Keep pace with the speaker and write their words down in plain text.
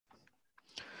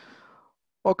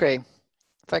Okay,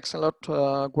 thanks a lot,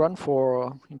 Gwen,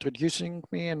 for introducing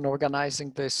me and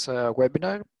organizing this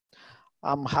webinar.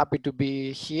 I'm happy to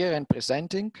be here and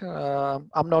presenting.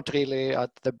 I'm not really at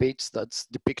the beach that's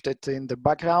depicted in the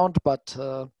background, but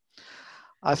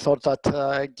I thought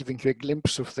that giving you a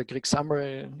glimpse of the Greek summer,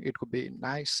 it would be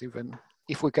nice, even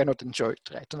if we cannot enjoy it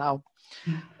right now.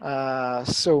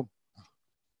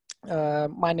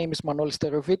 My name is Manolis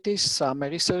Sterovitis. I'm a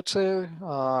researcher.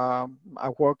 I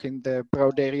work in the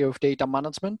broad area of data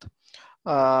management.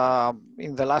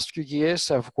 In the last few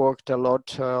years, I've worked a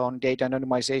lot on data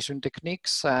anonymization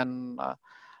techniques, and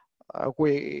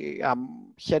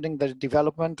I'm heading the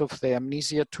development of the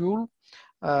Amnesia tool.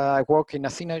 I work in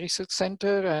Athena Research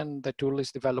Center, and the tool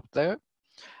is developed there.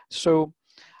 So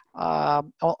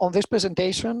on this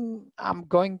presentation, I'm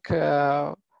going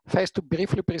first to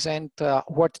briefly present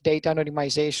what data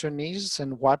anonymization is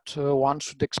and what one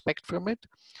should expect from it.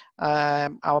 I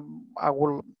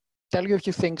will tell you a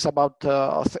few things about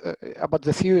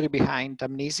the theory behind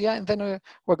Amnesia, and then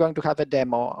we're going to have a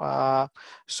demo.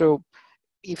 So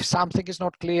if something is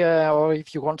not clear, or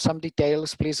if you want some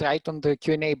details, please write on the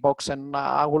Q&A box, and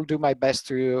I will do my best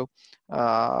to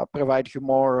provide you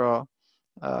more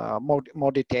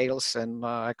details and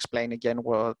explain again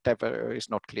whatever is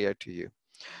not clear to you.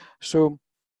 So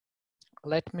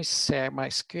let me share my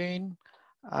screen,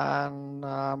 and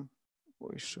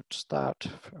we should start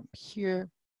from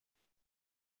here.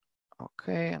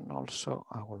 Okay, and also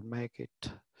I will make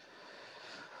it.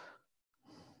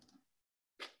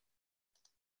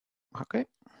 Okay.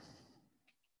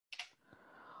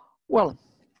 Well,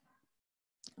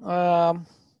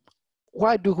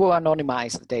 why do we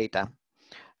anonymize the data?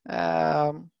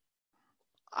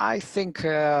 I think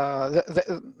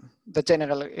the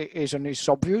general reason is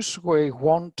obvious. We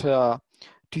want to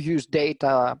use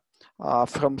data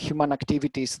from human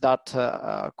activities that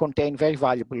contain very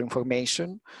valuable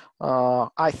information.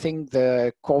 I think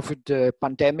the COVID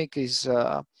pandemic is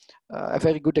a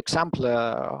very good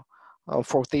example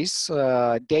for this.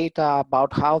 Data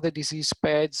about how the disease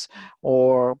spreads,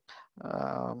 or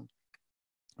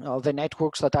the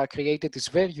networks that are created, is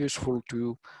very useful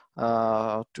to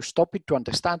stop it, to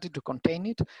understand it, to contain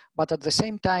it. But at the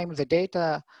same time, the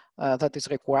data that is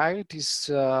required is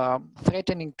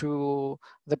threatening to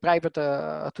the private,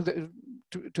 to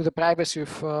the privacy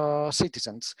of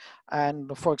citizens.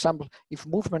 And for example, if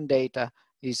movement data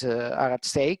are at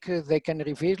stake, they can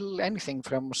reveal anything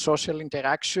from social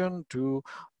interaction to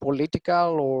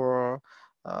political or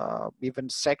even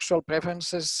sexual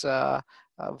preferences.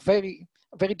 Very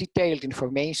detailed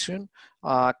information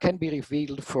can be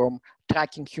revealed from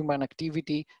tracking human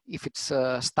activity if it's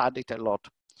studied a lot.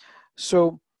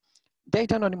 So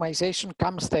data anonymization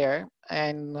comes there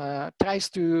and tries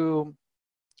to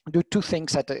do two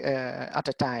things at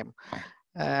a time.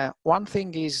 One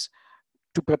thing is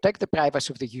to protect the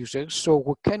privacy of the user, so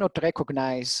we cannot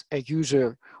recognize a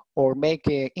user or make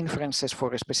inferences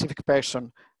for a specific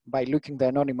person by looking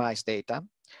the anonymized data.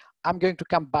 I'm going to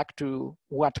come back to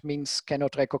what means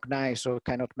cannot recognize or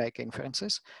cannot make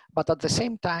inferences. But at the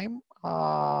same time,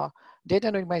 data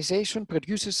anonymization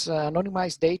produces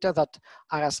anonymized data that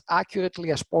are as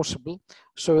accurately as possible,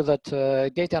 so that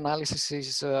data analysis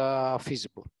is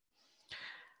feasible.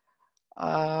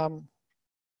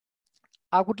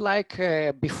 I would like,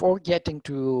 before getting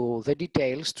to the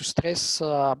details, to stress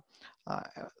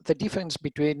the difference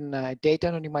between data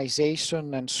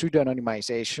anonymization and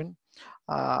pseudo-anonymization,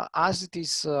 as it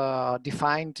is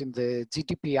defined in the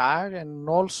GDPR, and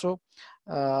also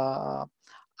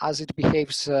as it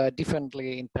behaves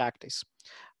differently in practice.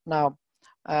 Now,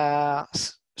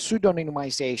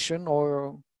 pseudo-anonymization,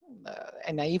 or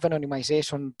a naive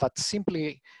anonymization that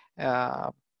simply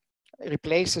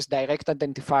replaces direct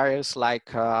identifiers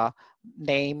like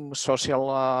name,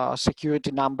 social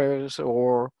security numbers,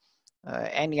 or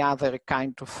any other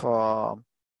kind of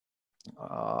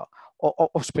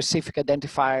specific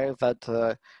identifier that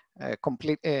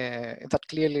that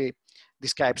clearly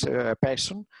describes a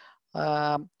person,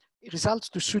 results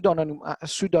to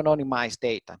pseudo-anonymized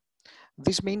data.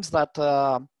 This means that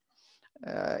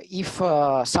if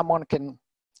someone can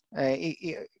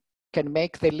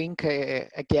make the link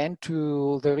again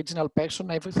to the original person,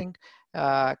 everything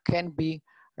can be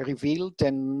revealed,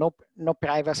 and no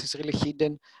privacy is really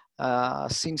hidden,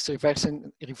 since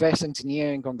reverse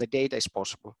engineering on the data is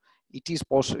possible. It is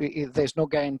possible. There's no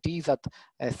guarantee that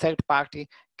a third party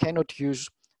cannot use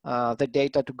the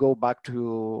data to go back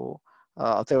to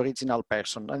the original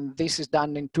person. And this is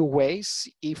done in two ways.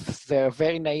 If they're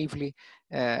very naively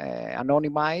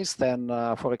anonymized, then,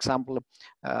 for example,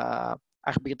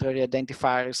 arbitrary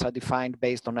identifiers are defined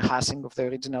based on a hashing of the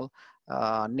original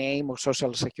name or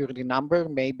social security number.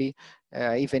 Maybe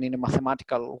even in a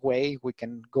mathematical way, we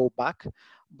can go back.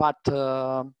 But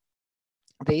the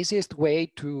easiest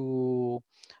way to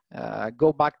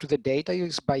go back to the data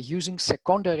is by using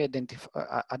secondary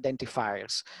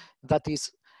identifiers. That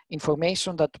is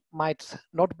information that might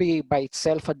not be by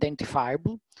itself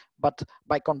identifiable, but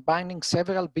by combining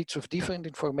several bits of different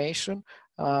information,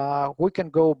 we can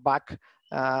go back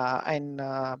and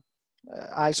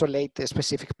isolate a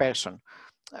specific person.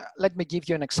 Let me give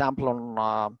you an example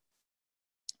on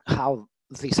how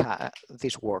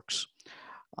this works.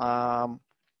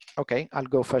 Okay, I'll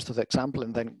go first to the example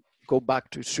and then go back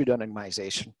to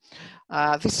pseudonymization.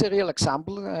 This is a real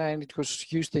example, and it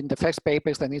was used in the first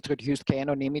papers that introduced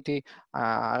k-anonymity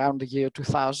around the year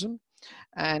 2000.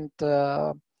 And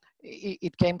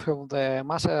it came from the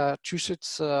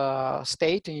Massachusetts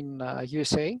state in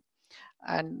USA.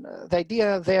 And the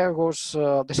idea there was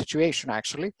the situation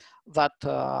actually, that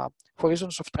for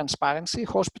reasons of transparency,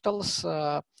 hospitals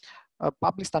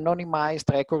published anonymized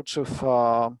records of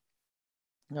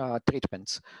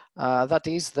treatments. That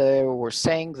is, they were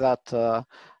saying that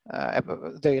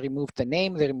they removed the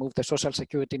name, they removed the social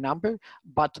security number,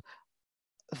 but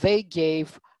they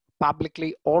gave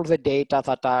publicly all the data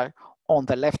that are on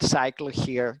the left cycle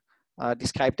here,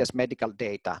 described as medical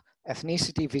data: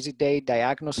 ethnicity, visit date,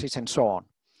 diagnosis, and so on.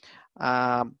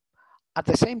 At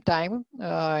the same time,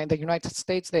 in the United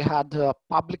States, they had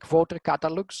public voter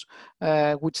catalogs,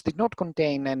 which did not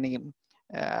contain any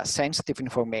sensitive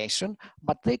information,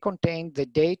 but they contain the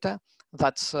data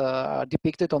that's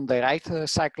depicted on the right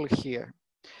cycle here.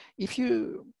 If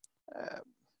you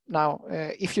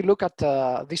if you look at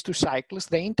these two cycles,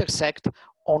 they intersect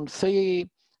on three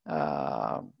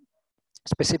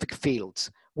specific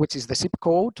fields, which is the zip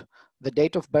code, the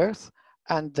date of birth,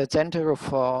 and the gender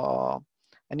of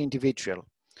an individual.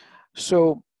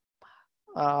 So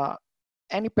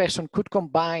any person could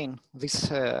combine these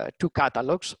two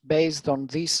catalogs based on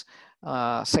these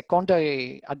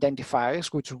secondary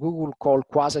identifiers, which we will call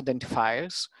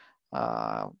quasi-identifiers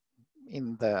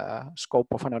in the scope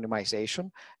of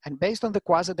anonymization. And based on the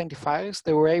quasi-identifiers,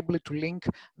 they were able to link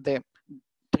the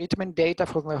treatment data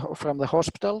from the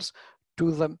hospitals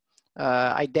to the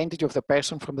identity of the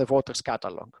person from the voters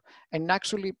catalog. And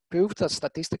actually proved that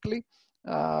statistically,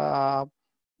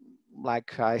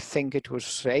 like I think it was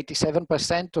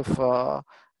 87% of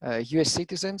US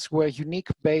citizens were unique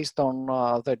based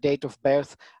on their date of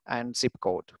birth and zip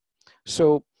code.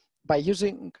 So by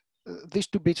using these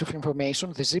two bits of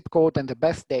information, the zip code and the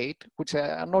birth date, which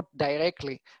are not direct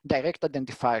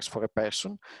identifiers for a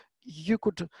person, you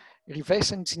could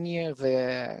reverse engineer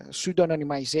the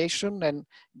pseudo-anonymization and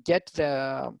get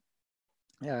the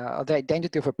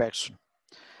identity of a person.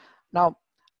 Now,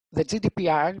 the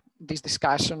GDPR, this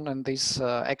discussion and these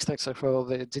extracts for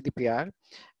the GDPR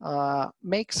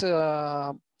makes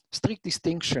a strict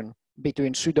distinction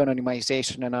between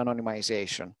pseudo-anonymization and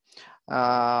anonymization.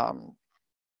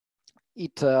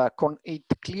 It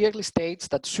clearly states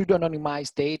that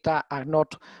pseudo-anonymized data are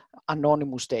not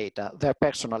anonymous data, they're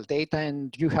personal data,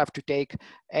 and you have to take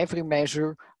every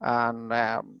measure, and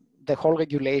the whole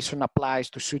regulation applies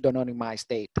to pseudo-anonymized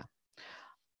data.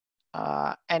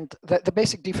 And the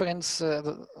basic difference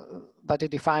that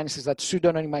it defines is that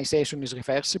pseudo-anonymization is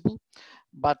reversible,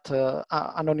 but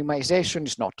anonymization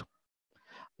is not.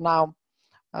 Now,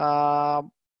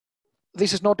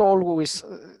 this is not always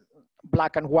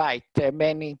black and white. There are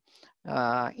many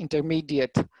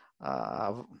intermediate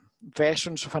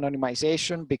versions of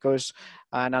anonymization, because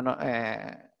an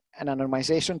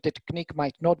anonymization technique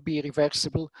might not be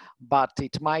reversible, but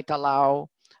it might allow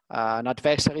an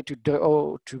adversary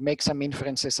to make some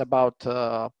inferences about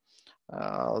the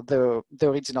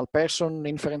original person.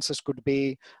 Inferences could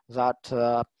be that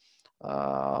a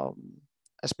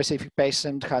specific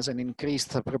patient has an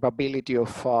increased probability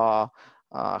of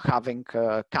having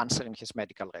cancer in his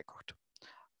medical record.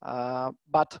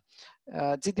 But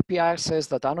GDPR says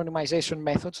that anonymization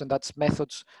methods, and that's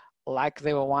methods like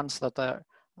the ones that are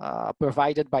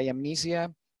provided by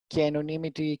Amnesia,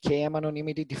 k-anonymity,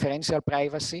 km-anonymity, differential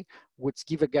privacy, which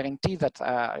give a guarantee that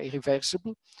are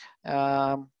irreversible,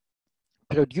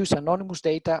 produce anonymous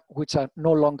data which are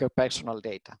no longer personal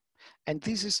data. And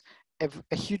this is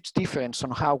a huge difference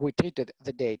on how we treated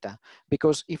the data,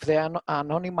 because if they are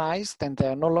anonymized and they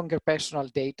are no longer personal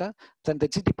data, then the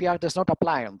GDPR does not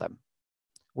apply on them.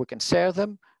 We can share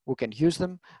them, we can use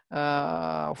them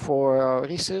for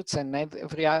research and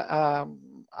every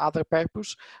other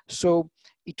purpose. So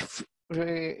it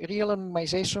real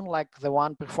anonymization like the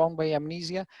one performed by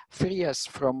Amnesia free us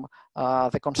from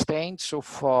the constraints of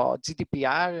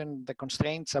GDPR and the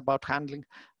constraints about handling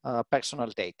personal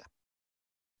data.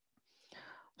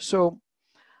 So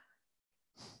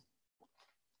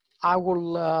I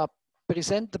will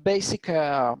present the basic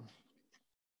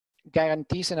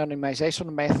guarantees and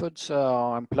anonymization methods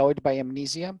employed by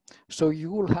Amnesia. So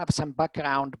you will have some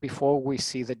background before we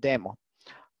see the demo.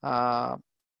 I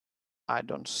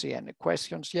don't see any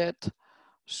questions yet,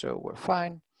 so we're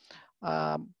fine.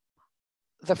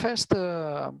 The first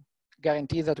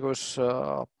guarantee that was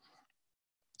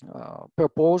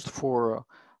proposed for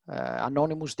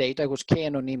anonymous data was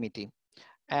k-anonymity.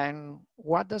 And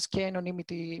what does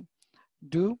k-anonymity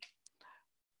do?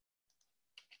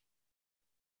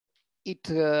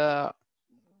 With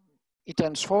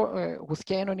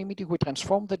k-anonymity, we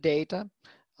transform the data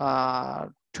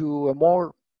to a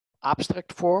more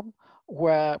abstract form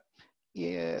where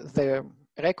the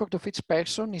record of each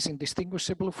person is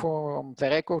indistinguishable from the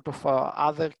record of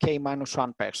other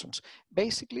k-1 persons.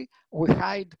 Basically, we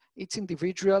hide each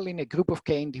individual in a group of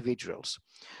k individuals.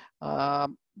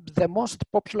 The most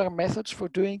popular methods for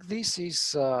doing this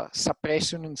is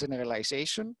suppression and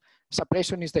generalization.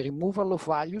 Suppression is the removal of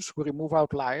values, we remove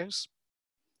outliers.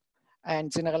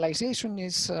 And generalization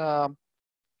is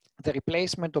the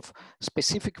replacement of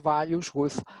specific values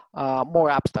with more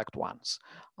abstract ones.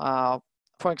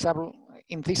 For example,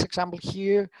 in this example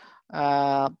here,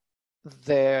 the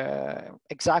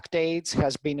exact age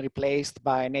has been replaced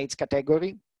by an age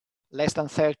category, less than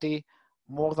 30,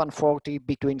 more than 40,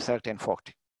 between 30 and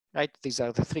 40, right? These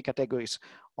are the three categories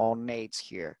on age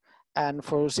here. And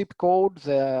for zip code,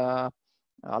 the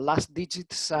last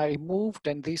digits are removed,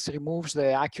 and this removes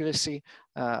the accuracy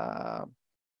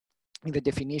in the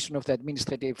definition of the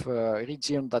administrative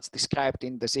region that's described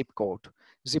in the zip code.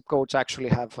 Zip codes actually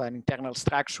have an internal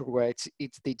structure where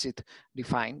each digit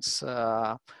defines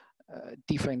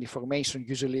different information,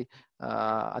 usually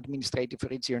administrative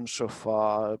regions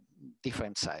of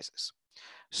different sizes.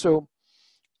 So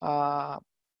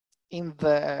in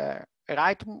the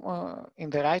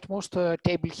rightmost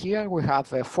table here, we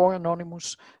have a 4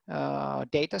 anonymous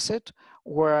data set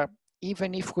where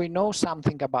even if we know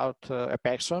something about a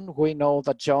person, we know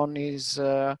that John is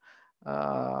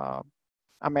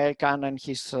American and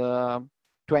he's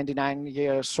 29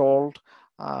 years old,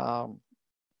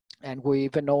 and we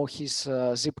even know his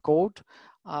zip code.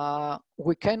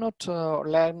 We cannot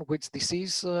learn which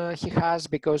disease he has,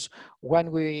 because when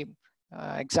we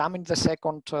examine the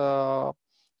second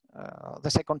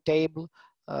table,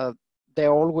 there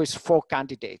are always 4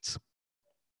 candidates.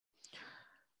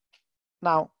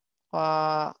 Now,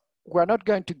 we're not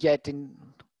going to get in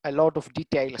a lot of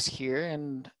details here,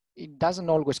 and it doesn't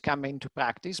always come into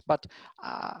practice, but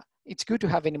it's good to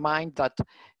have in mind that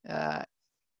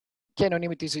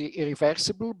k-anonymity is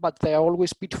irreversible, but there are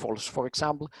always pitfalls. For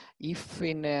example, if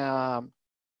the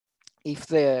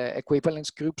equivalence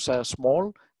groups are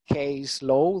small, k is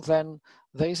low, then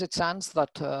there is a chance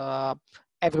that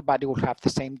everybody will have the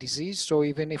same disease. So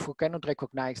even if we cannot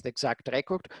recognize the exact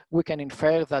record, we can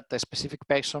infer that a specific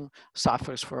person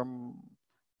suffers from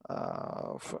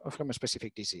a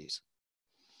specific disease.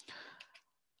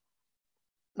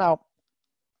 Now,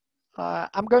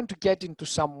 I'm going to get into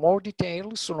some more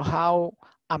details on how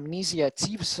Amnesia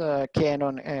achieves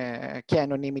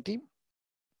k-anonymity.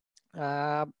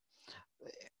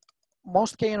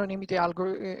 Most k-anonymity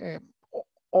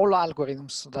all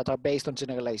algorithms that are based on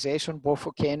generalization, both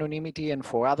for k-anonymity and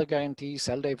for other guarantees,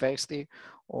 cell diversity,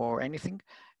 or anything,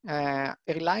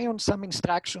 rely on some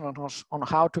instruction on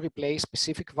how to replace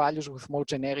specific values with more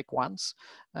generic ones,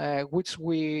 which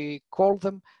we call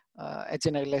them a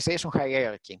generalization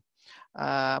hierarchy.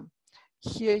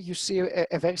 Here you see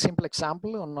a very simple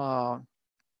example on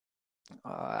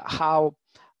how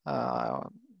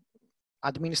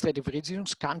administrative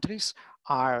regions, countries,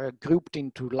 are grouped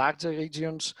into larger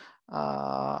regions,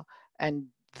 and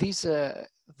this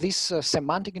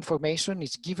semantic information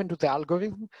is given to the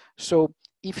algorithm. So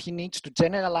if he needs to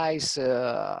generalize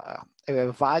a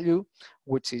value,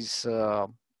 which is a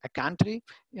country,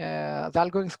 the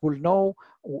algorithm will know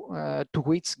to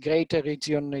which greater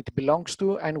region it belongs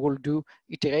to, and will do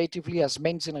iteratively as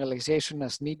many generalization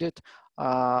as needed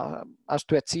as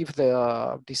to achieve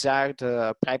the desired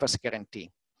privacy guarantee.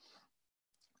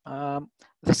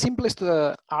 The simplest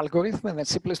algorithm and the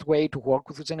simplest way to work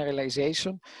with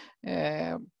generalization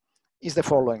is the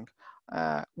following.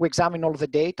 We examine all the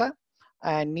data,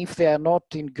 and if they are not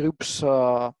in groups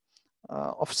of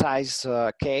size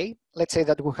k, let's say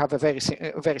that we have a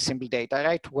very simple data,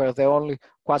 right, where the only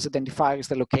quasi-identifier is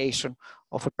the location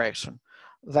of a person,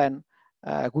 then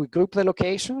we group the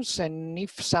locations, and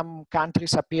if some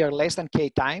countries appear less than k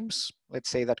times, let's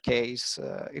say that k is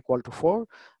equal to 4,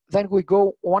 then we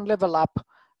go one level up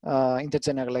in the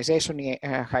generalization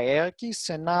hierarchies,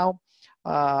 and now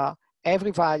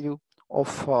every value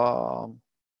of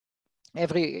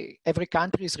every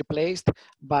country is replaced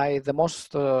by the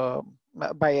most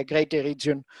by a greater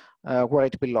region where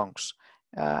it belongs.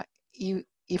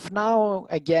 If now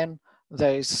again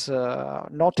there is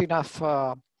not enough,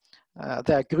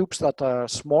 there are groups that are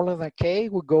smaller than k,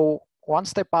 we go one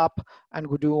step up and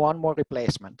we do one more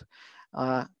replacement.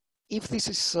 If this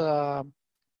is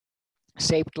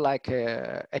shaped like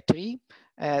a tree,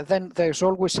 then there's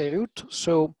always a root.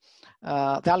 So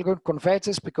the algorithm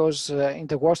converges because in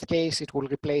the worst case, it will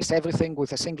replace everything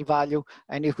with a single value.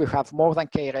 And if we have more than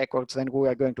k records, then we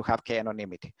are going to have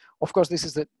k-anonymity. Of course, this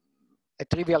is a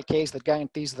trivial case that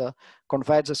guarantees the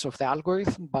convergence of the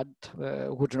algorithm, but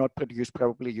would not produce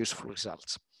probably useful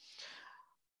results.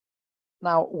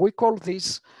 Now, we call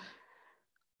this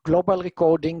global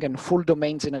recoding and full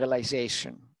domain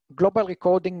generalization. Global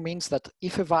recoding means that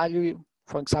if a value,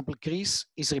 for example, Greece,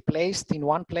 is replaced in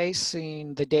one place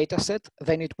in the dataset,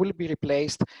 then it will be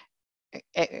replaced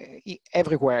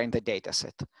everywhere in the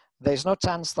dataset. There's no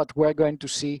chance that we're going to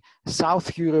see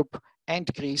South Europe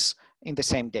and Greece in the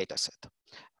same dataset.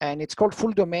 And it's called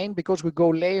full domain because we go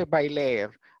layer by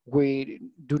layer. We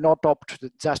do not opt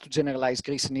just to generalize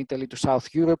Greece and Italy to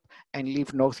South Europe and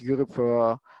leave North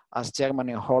Europe as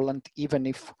Germany and Holland, even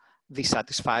if this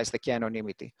satisfies the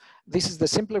k-anonymity. This is the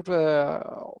simpler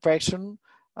version.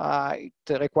 It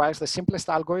requires the simplest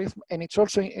algorithm, and it's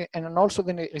also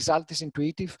the result is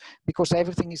intuitive because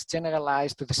everything is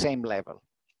generalized to the same level.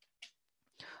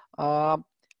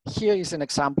 Here is an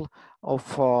example of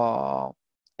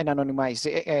an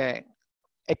anonymization,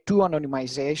 a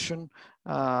two-anonymization,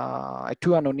 a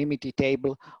two-anonymity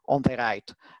table on the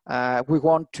right. We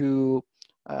want to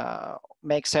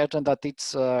make certain that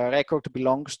its record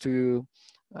belongs to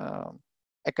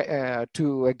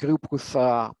a group with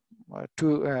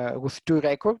two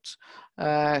records.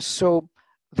 So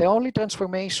the only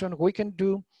transformation we can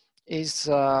do is,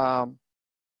 or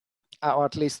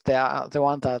at least the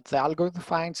one that the algorithm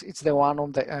finds, it's the one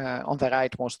on the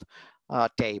rightmost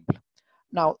table.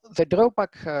 Now, the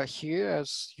drawback here,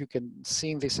 as you can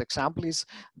see in this example, is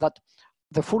that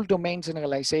the full domain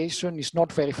generalization is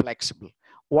not very flexible.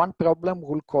 One problem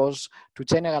will cause to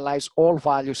generalize all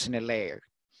values in a layer.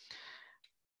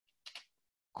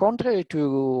 Contrary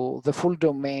to the full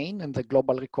domain and the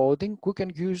global recoding, we can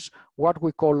use what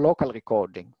we call local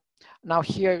recoding. Now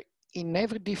here, in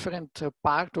every different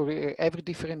part or every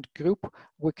different group,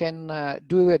 we can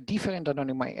do a different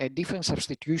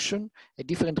substitution, a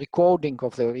different recoding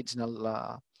of the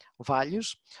original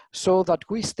values, so that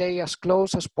we stay as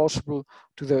close as possible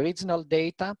to the original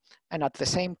data, and at the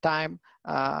same time,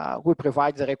 we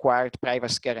provide the required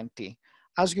privacy guarantee.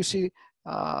 As you see,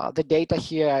 the data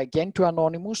here are again too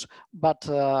anonymous, but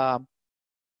the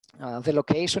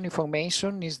location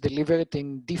information is delivered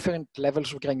in different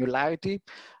levels of granularity.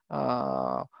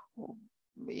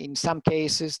 In some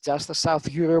cases, just as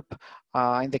South Europe,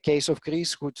 in the case of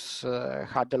Greece, which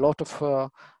had a lot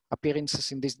of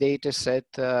appearances in this data set,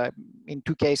 in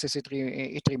two cases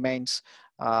it remains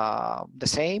the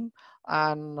same,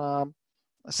 and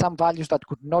some values that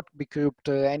could not be grouped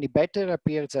any better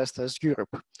appear just as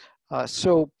Europe.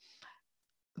 So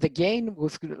the gain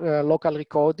with local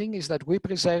recoding is that we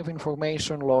preserve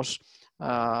information loss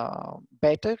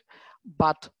better,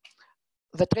 but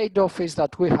the trade-off is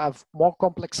that we have more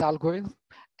complex algorithms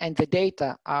and the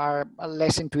data are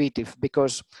less intuitive,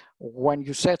 because when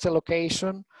you search a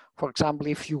location, for example,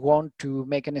 if you want to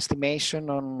make an estimation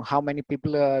on how many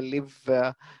people live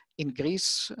in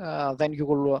Greece, then you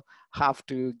will have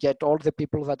to get all the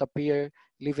people that appear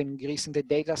living in Greece in the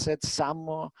data set,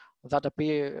 some that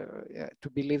appear to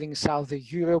be living in Southern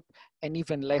Europe, and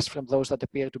even less from those that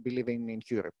appear to be living in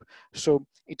Europe. So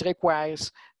it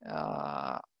requires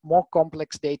more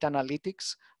complex data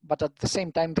analytics, but at the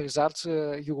same time, the results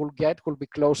you will get will be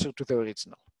closer to the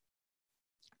original.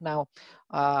 Now,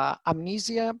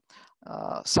 Amnesia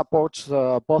supports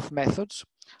both methods,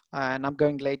 and I'm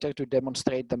going later to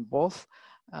demonstrate them both.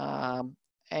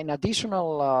 An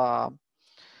additional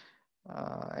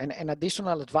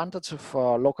advantage of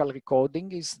local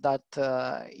recoding is that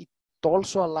it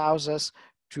also allows us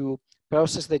to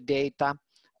process the data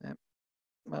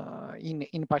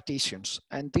in partitions,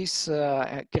 and this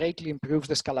greatly improves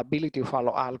the scalability of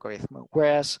our algorithm.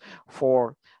 Whereas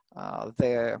for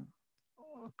the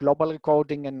global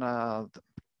recoding and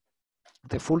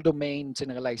the full domain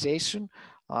generalization,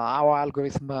 our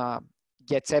algorithm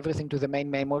gets everything to the main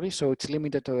memory, so it's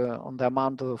limited on the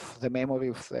amount of the memory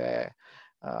of the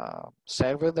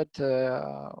server that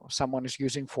someone is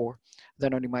using for the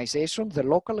anonymization. The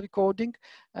local recording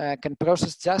can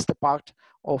process just a part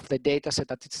of the data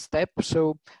set at its step,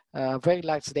 so a very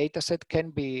large data set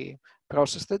can be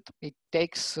processed. It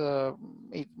takes,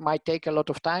 it might take a lot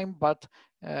of time, but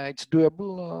it's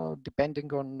doable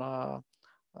depending on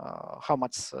how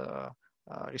much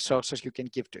resources you can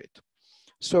give to it.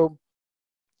 So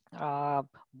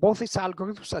both these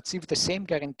algorithms achieve the same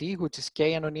guarantee, which is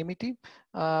k-anonymity,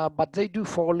 but they do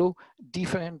follow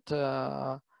different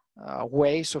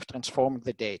ways of transforming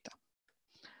the data.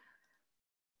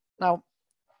 Now,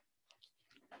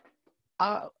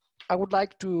 I would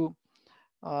like to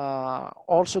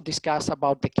also discuss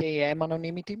about the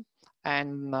km-anonymity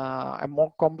and a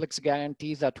more complex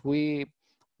guarantee that we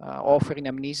offer in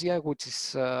Amnesia, which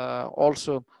is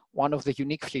also one of the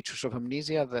unique features of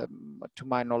Amnesia. To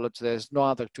my knowledge, there's no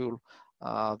other tool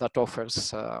that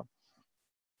offers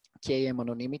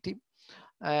km-anonymity.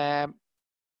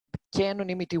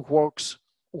 K-anonymity works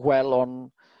well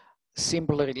on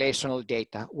simple relational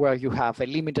data where you have a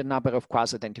limited number of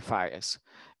quasi-identifiers,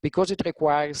 because it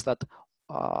requires that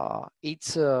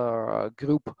each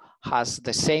group has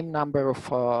the same number of,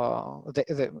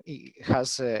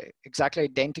 has exactly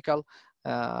identical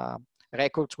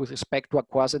records with respect to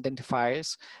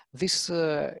quasi-identifiers. This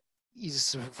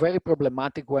is very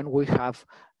problematic when we have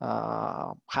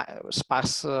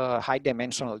sparse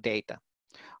high-dimensional data.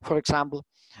 For example,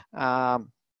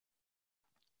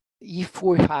 if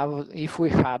we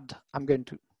had, I'm going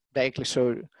to directly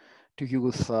show to you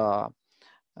with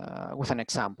an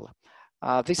example.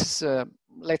 This is,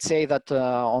 let's say that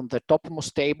on the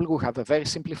topmost table, we have a very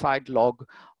simplified log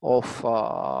of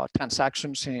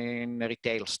transactions in a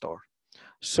retail store.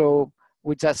 So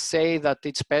we just say that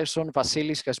each person,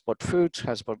 Vasilis, has bought fruits,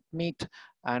 has bought meat,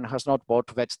 and has not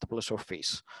bought vegetables or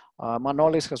fish.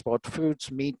 Manolis has bought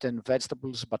fruits, meat, and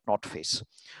vegetables, but not fish.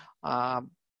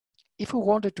 If we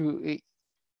wanted to,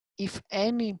 if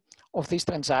any of these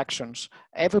transactions,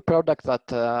 every product that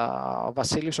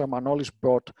Vasilis or Manolis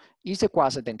bought is a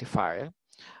quasi-identifier,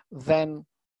 then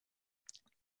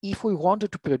if we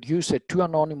wanted to produce a two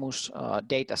anonymous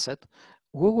data set,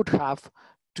 we would have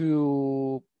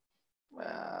to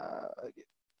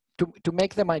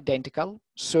make them identical.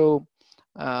 So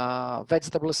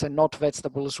vegetables and not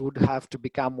vegetables would have to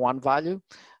become one value.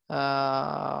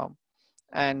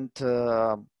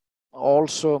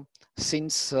 Also,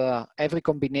 since every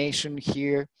combination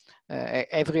here,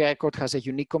 every record has a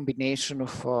unique combination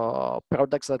of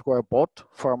products that were bought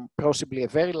from possibly a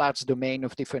very large domain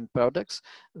of different products,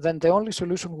 then the only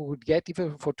solution we would get,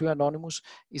 even for two anonymous,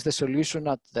 is the solution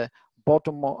at the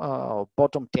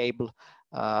bottom table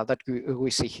that we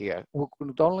see here. We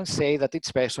could only say that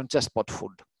each person just bought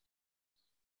food,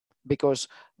 because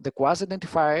the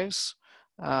quasi-identifiers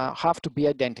have to be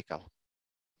identical.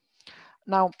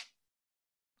 Now,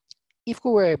 if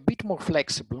we were a bit more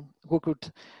flexible, we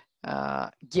could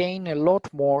gain a lot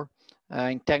more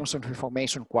in terms of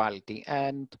information quality.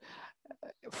 And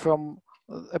from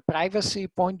a privacy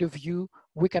point of view,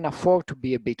 we can afford to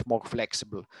be a bit more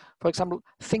flexible. For example,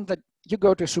 think that you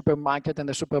go to a supermarket and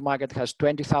the supermarket has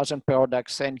 20,000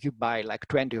 products and you buy like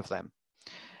 20 of them.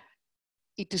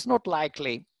 It is not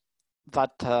likely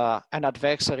that an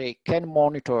adversary can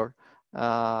monitor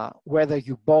whether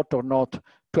you bought or not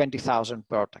 20,000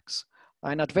 products.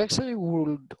 An adversary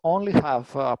would only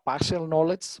have partial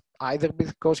knowledge, either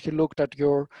because he looked at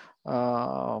your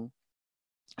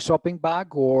shopping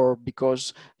bag or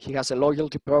because he has a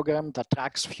loyalty program that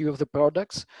tracks few of the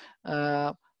products,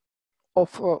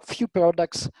 of few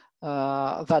products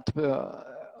that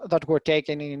were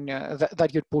taken in,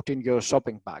 that you put in your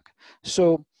shopping bag.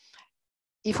 So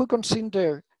if we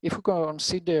consider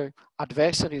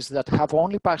adversaries that have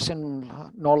only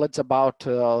partial knowledge about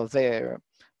their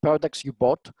products you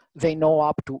bought, they know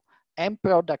up to M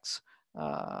products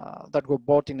that were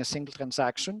bought in a single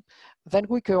transaction, then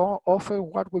we can offer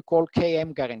what we call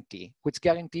KM guarantee, which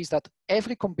guarantees that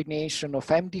every combination of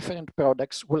M different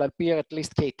products will appear at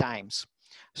least K times.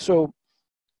 So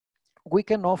we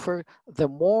can offer the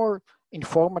more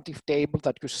informative table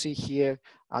that you see here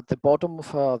at the bottom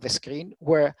of the screen,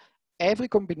 where every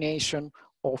combination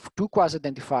of two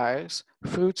quasi-identifiers,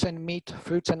 fruits and meat,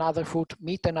 fruits and other food,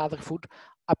 meat and other food,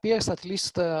 appears at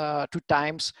least 2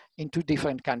 times in 2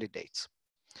 different candidates.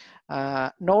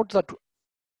 Note that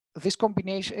this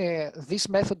combination, this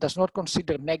method does not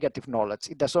consider negative knowledge.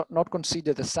 It does not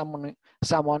consider that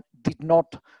someone did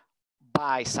not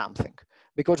buy something,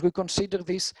 because we consider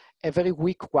this a very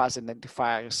weak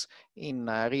quasi-identifiers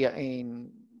in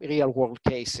real world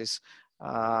cases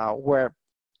where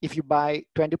if you buy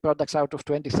 20 products out of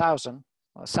 20,000,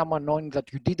 someone knowing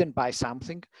that you didn't buy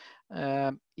something,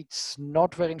 it's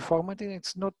not very informative.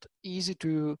 It's not easy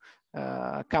to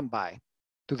come by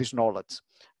to this knowledge,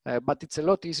 but it's a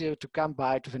lot easier to come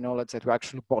by to the knowledge that you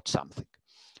actually bought something.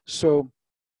 So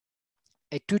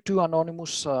a 2-2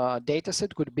 anonymous data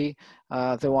set could be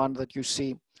the one that you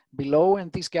see below,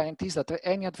 and this guarantees that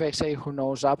any adversary who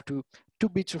knows up to 2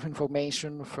 bits of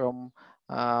information from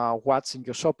what's in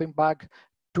your shopping bag,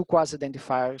 2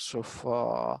 quasi-identifiers of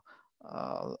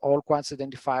all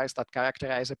quasi-identifiers that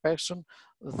characterize a person,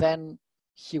 then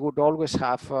he would always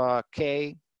have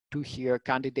K to here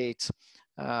candidates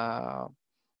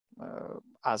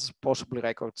as possible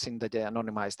records in the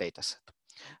anonymized dataset.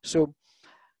 So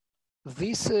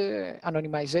this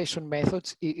anonymization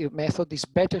method is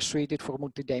better suited for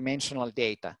multidimensional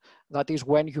data. That is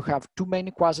when you have too many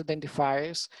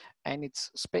quasi-identifiers, and it's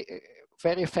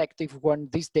very effective when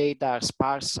these data are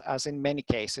sparse, as in many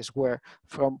cases where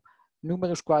from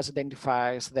numerous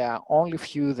quasi-identifiers there are only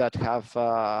few that have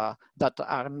that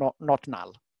are not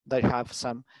null, that have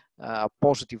some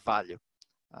positive value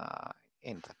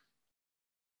in them.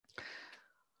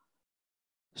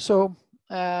 So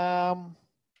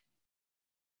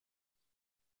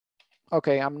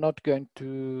okay, I'm not going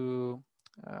to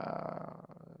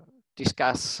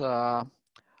discuss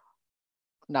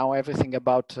now everything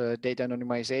about data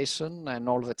anonymization and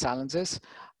all the challenges.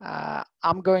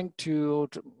 I'm going to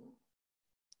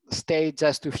state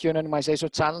just a few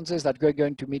anonymization challenges that we're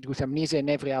going to meet with Amnesia and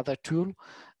every other tool.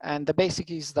 And the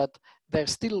basic is that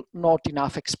there's still not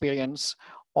enough experience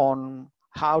on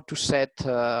how to set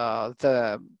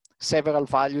the several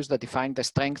values that define the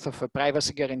strength of a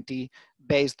privacy guarantee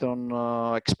based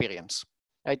on experience.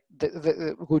 Right?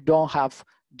 We don't have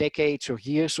decades or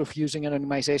years of using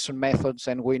anonymization methods,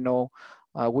 and we know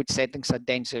which settings are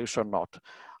dangerous or not.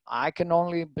 I can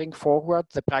only bring forward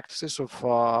the practices of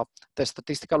the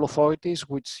statistical authorities,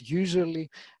 which usually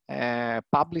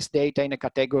publish data in a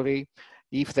category.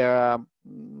 If there are,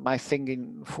 I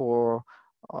think for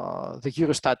the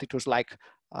Eurostat, it was like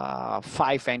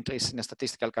 5 entries in a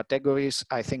statistical categories.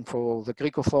 I think for the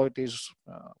Greek authorities,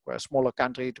 were a smaller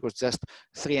country, it was just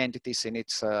 3 entities in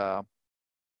its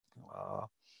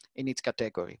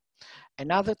category.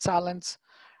 Another challenge,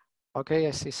 okay,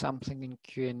 I see something in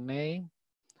Q&A.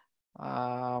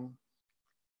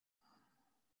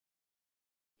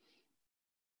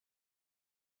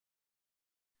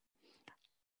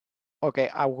 Okay,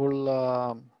 I will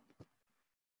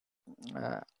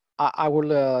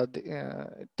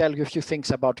tell you a few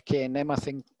things about KNM. I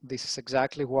think this is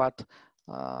exactly what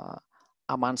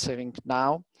I'm answering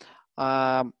now.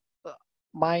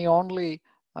 My only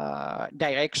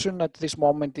direction at this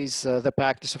moment is the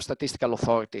practice of statistical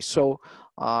authority. So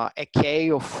a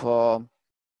K of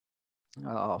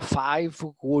 5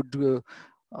 would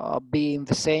be in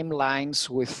the same lines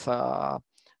with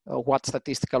what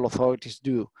statistical authorities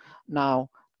do. Now,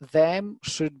 them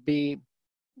should be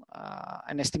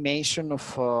an estimation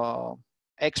of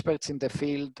experts in the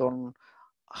field on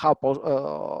how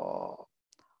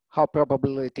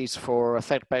probable it is for a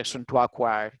third person to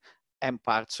acquire M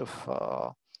parts of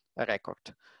a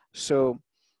record. So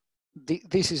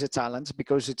this is a challenge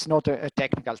because it's not a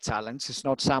technical challenge. It's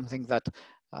not something that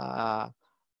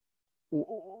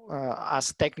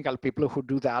as technical people who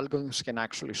do the algorithms can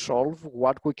actually solve.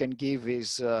 What we can give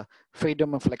is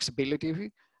freedom and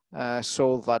flexibility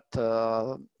so that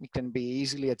it can be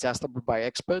easily adjustable by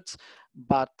experts,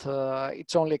 but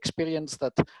it's only experience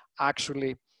that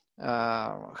actually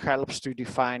helps to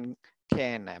define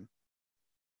KNM.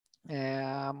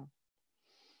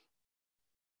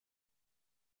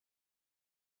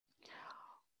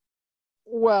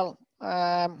 Well,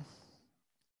 I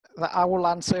will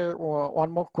answer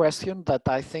one more question that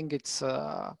I think it's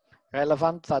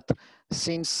relevant, that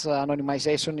since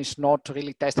anonymization is not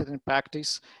really tested in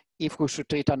practice, if we should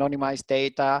treat anonymized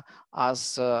data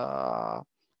as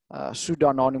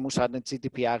pseudo-anonymous under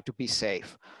GDPR to be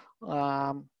safe.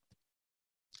 I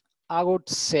would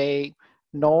say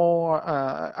no,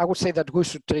 I would say that we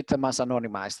should treat them as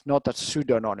anonymized, not as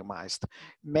pseudo-anonymized.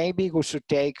 Maybe we should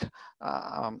take,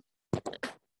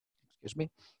 excuse me,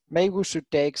 maybe we should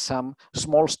take some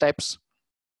small steps,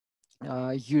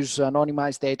 use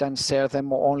anonymized data and share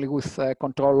them only with a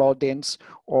control audience,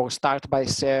 or start by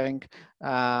sharing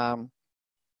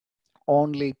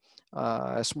only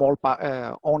a small part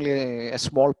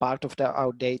of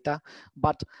our data.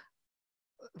 But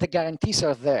the guarantees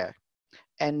are there,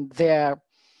 and they're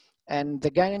And the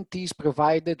guarantees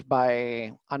provided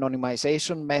by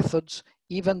anonymization methods,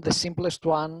 even the simplest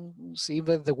ones,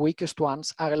 even the weakest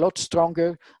ones, are a lot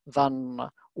stronger than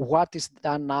what is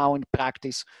done now in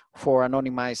practice for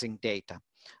anonymizing data.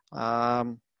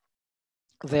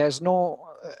 There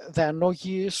are no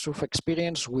years of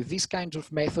experience with these kinds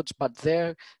of methods, but there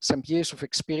are some years of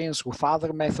experience with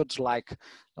other methods, like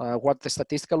what the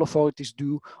statistical authorities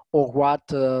do, or what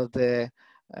the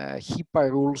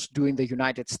HIPAA rules do in the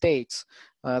United States.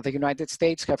 The United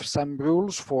States have some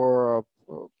rules for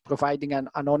providing an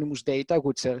anonymous data,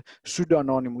 which are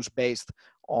pseudo-anonymous based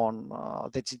on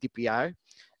the GDPR.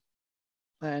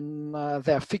 And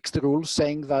there are fixed rules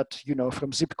saying that, you know,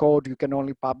 from zip code, you can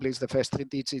only publish the first 3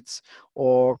 digits,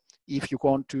 or if you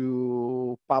want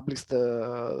to publish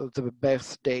the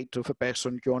birth date of a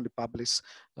person, you only publish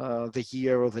the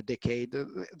year or the decade.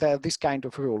 There are these kind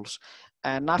of rules.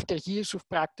 And after years of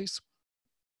practice,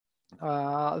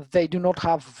 they do not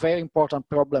have very important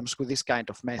problems with this kind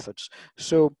of methods.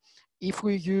 So if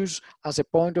we use as a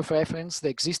point of reference the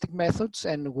existing methods,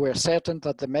 and we're certain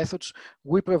that the methods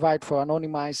we provide for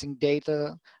anonymizing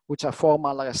data, which are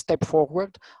formal, are a step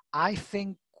forward, I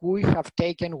think we have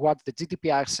taken what the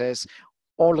GDPR says,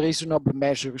 all reasonable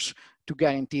measures to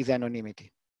guarantee the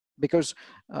anonymity. Because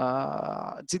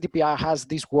GDPR has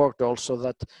this word also,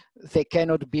 that they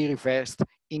cannot be reversed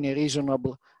in a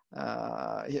reasonable,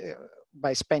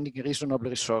 by spending reasonable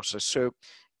resources. So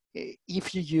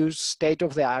if you use state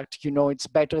of the art, you know it's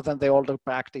better than the older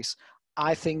practice,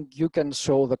 I think you can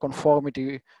show the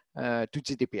conformity to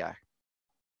GDPR.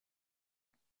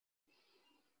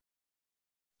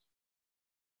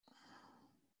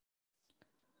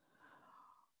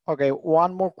 Okay,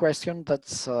 one more question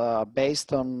that's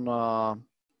based on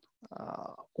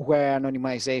where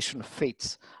anonymization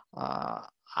fits.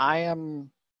 I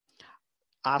am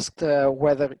asked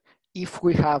whether, if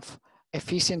we have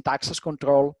efficient access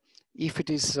control, if it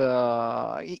is,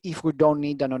 if we don't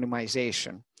need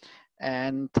anonymization.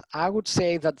 And I would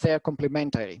say that they're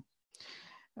complementary.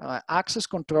 Access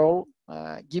control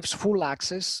gives full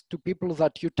access to people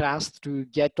that you trust to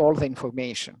get all the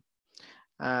information.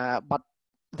 But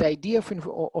the idea of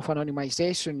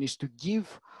anonymization is to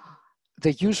give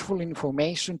the useful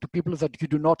information to people that you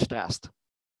do not trust.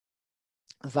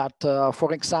 That,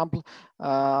 for example,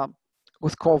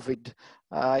 with COVID,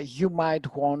 you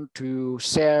might want to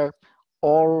share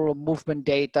all movement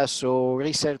data so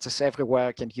researchers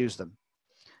everywhere can use them.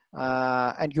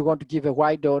 And you want to give a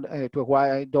wide to a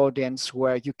wide audience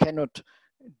where you cannot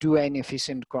do any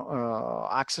efficient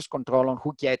access control on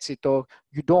who gets it, or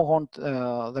you don't want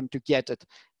them to get it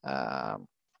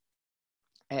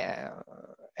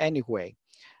anyway.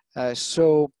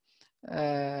 So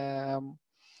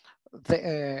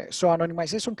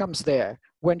anonymization comes there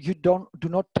when you do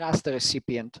not trust the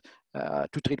recipient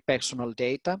to treat personal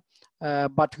data,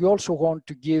 but you also want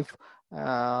to give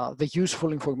the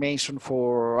useful information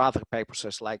for other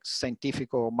purposes like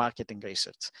scientific or marketing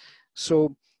research.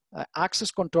 So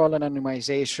access control and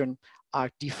anonymization are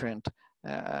different,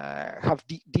 have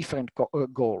different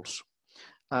goals.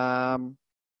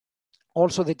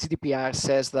 Also, the GDPR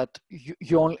says that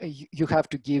you have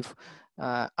to give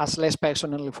as less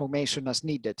personal information as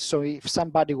needed. So if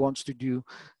somebody wants to do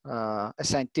a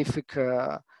scientific,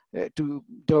 to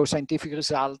draw scientific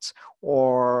results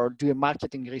or do a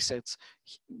marketing research,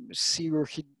 she or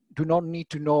he do not need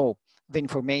to know the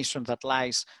information that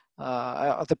lies,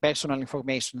 the personal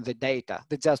information, the data.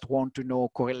 They just want to know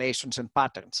correlations and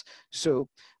patterns. So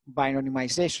by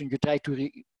anonymization, you try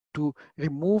to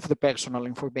remove the personal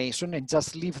information and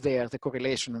just leave there the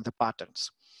correlation and the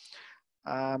patterns.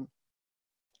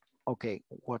 Okay,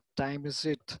 what time is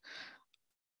it?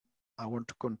 I want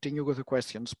to continue with the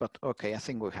questions, but okay, I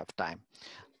think we have time.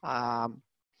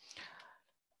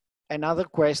 Another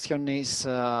question is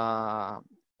how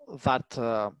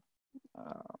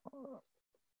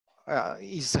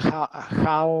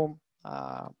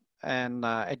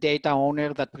a data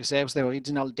owner that preserves the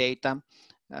original data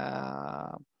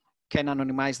can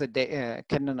anonymize the data,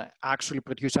 can actually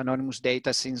produce anonymous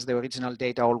data, since the original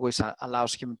data always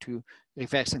allows him to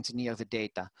reverse engineer the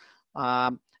data.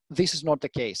 This is not the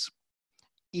case.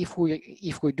 If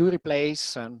we do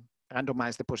replace and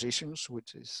randomize the positions,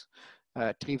 which is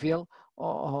trivial,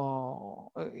 or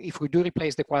if we do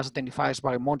replace the quasi-identifiers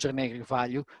by a more generic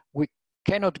value, we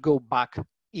cannot go back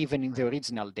even in the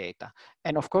original data.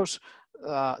 And of course,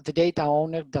 the data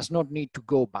owner does not need to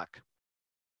go back.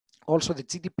 Also, the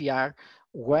GDPR,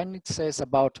 when it says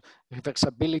about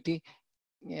reversibility,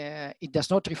 it does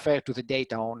not refer to the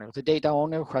data owner. The data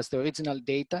owner who has the original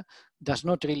data does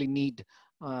not really need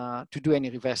to do any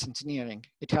reverse engineering.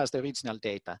 It has the original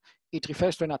data. It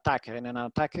refers to an attacker, and an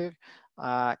attacker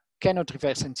cannot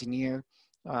reverse engineer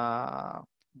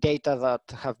data that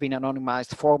have been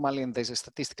anonymized formally, and there's a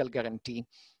statistical guarantee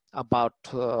about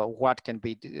what can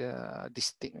be,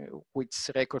 which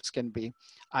records can be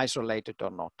isolated or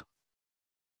not.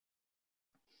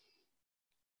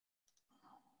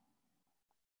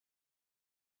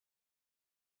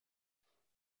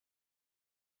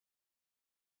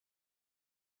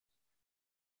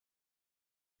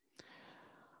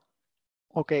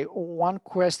 Okay, one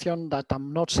question that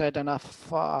I'm not certain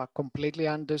I've completely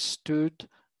understood,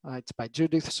 it's by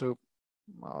Judith, so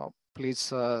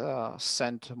please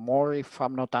send more if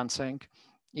I'm not answering.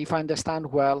 If I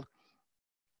understand well,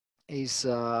 is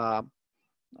how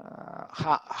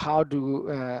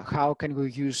can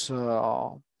we use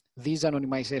these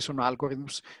anonymization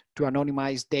algorithms to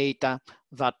anonymize data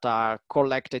that are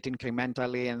collected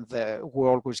incrementally and we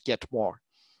always get more?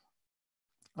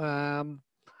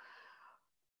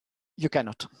 You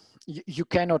cannot. You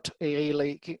cannot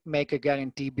really make a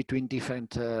guarantee between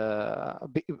different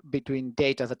between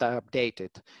data that are updated.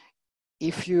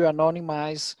 If you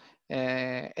anonymize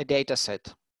a data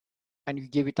set and you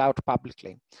give it out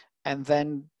publicly, and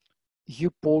then you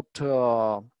put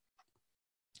 10%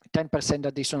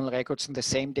 additional records in the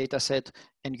same data set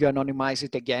and you anonymize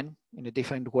it again in a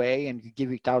different way and you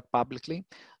give it out publicly,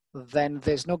 then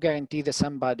there's no guarantee that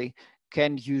somebody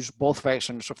can use both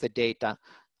versions of the data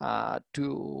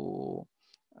to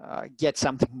get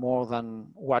something more than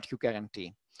what you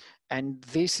guarantee. And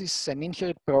this is an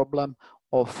inherent problem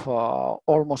of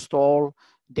almost all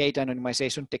data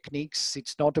anonymization techniques.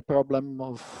 It's not a problem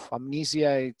of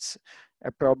Amnesia, it's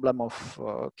a problem of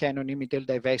k-anonymity,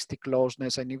 diversity,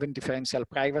 closeness, and even differential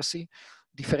privacy.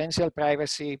 Differential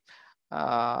privacy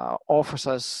offers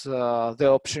us the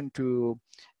option to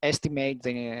estimate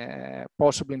the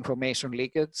possible information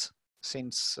leakage,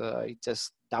 since it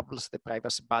just doubles the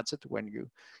privacy budget when you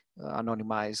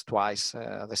anonymize twice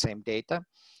the same data.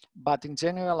 But in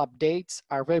general, updates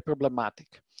are very problematic.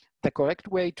 The correct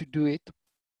way to do it,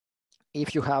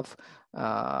 if you have,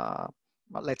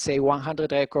 let's say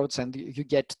 100 records and you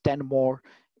get 10 more,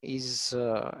 is,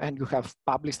 and you have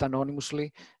published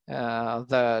anonymously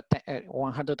the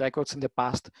 100 records in the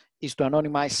past, is to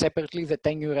anonymize separately the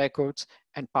 10 new records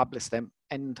and publish them,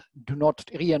 and do not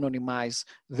re-anonymize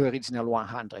the original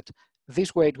 100.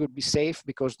 This way it would be safe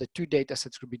because the two data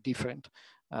sets would be different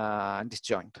and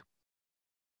disjoint.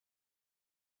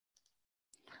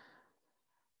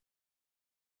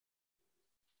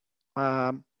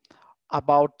 About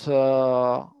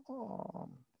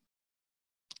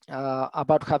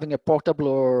having a portable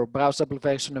or browsable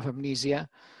version of Amnesia,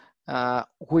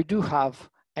 we do have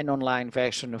an online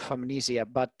version of Amnesia,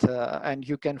 but and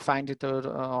you can find it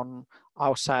on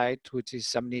our site, which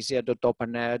is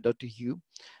amnesia.openair.eu.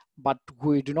 But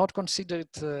we do not consider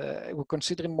it, we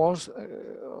consider it more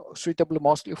suitable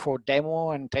mostly for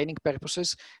demo and training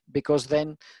purposes, because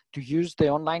then to use the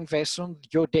online version,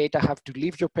 your data have to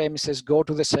leave your premises, go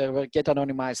to the server, get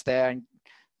anonymized there, and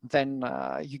then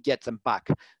you get them back.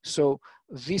 So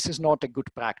this is not a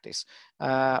good practice.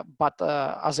 But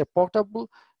as a portable,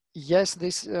 yes,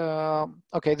 this,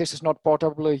 okay, this is not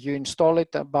portable, you install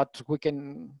it, but we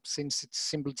can, since it's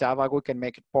simple Java, we can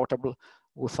make it portable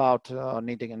without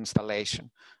needing an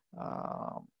installation.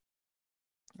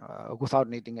 Without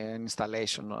needing an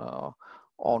installation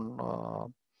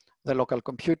on the local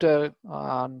computer.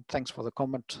 And thanks for the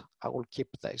comment. I will keep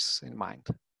this in mind.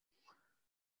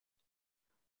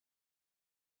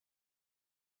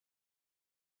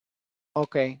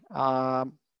 Okay,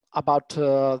 about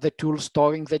the tool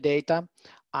storing the data,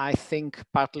 I think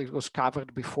partly it was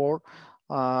covered before.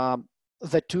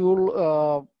 The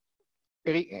tool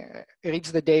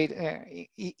reads the data,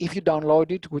 if you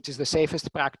download it, which is the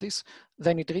safest practice,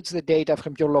 then it reads the data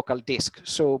from your local disk.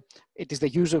 So it is the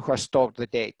user who has stored the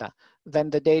data. Then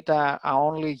the data are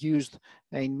only used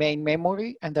in main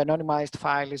memory, and the anonymized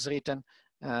file is written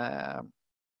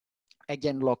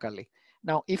again locally.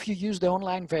 Now, if you use the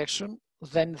online version,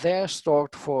 then they're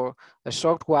stored for a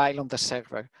short while on the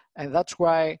server. And that's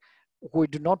why we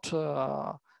do not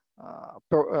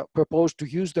propose to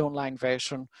use the online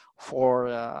version for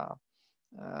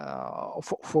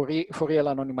real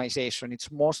anonymization.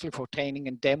 It's mostly for training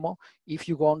and demo. If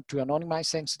you want to anonymize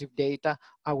sensitive data,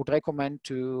 I would recommend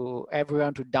to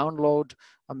everyone to download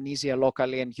Amnesia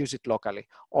locally and use it locally.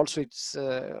 Also, it's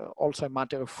also a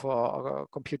matter of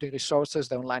computing resources.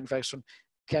 The online version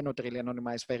cannot really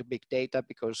anonymize very big data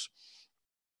because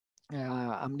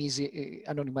Amnesia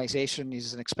anonymization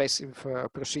is an expensive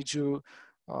procedure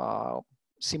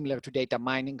similar to data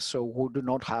mining, so we do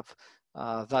not have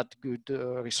that good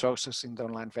resources in the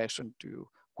online version to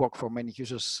work for many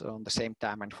users on the same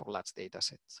time and for large data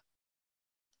sets.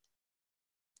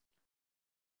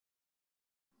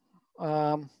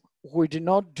 We do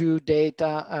not do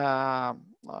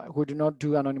we do not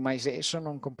do anonymization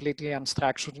on completely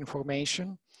unstructured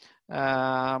information.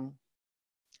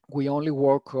 We only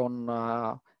work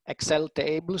on Excel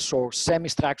tables or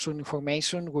semi-structured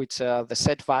information, which are the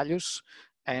set values.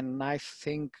 And I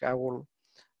think I will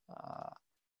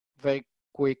very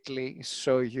quickly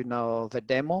show you now the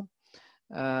demo.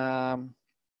 As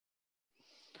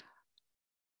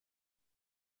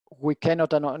we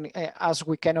cannot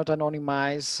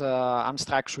anonymize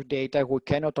unstructured data, we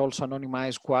cannot also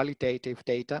anonymize qualitative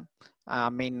data.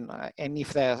 And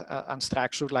if they're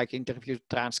unstructured, like interview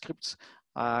transcripts,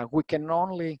 we can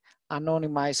only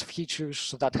anonymize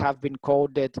features that have been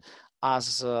coded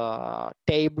as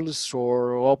tables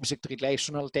or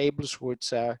object-relational tables,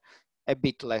 which are a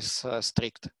bit less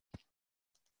strict.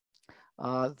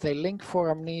 The link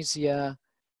for Amnesia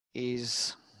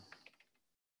is,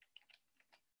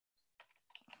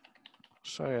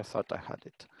 sorry, I thought I had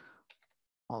it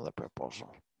on the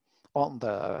proposal, on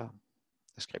the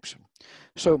description.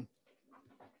 So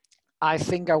I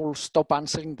think I will stop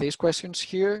answering these questions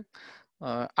here.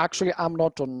 Actually, I'm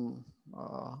not on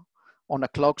a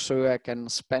clock, so I can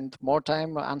spend more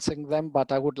time answering them,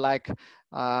 but I would like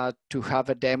to have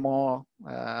a demo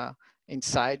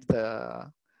inside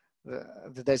the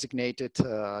designated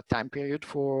time period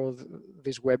for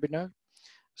this webinar.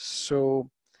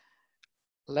 So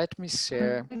let me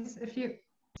share. If you,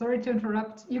 sorry to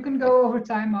interrupt, you can go over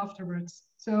time afterwards.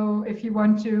 So if you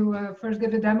want to first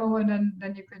give a demo and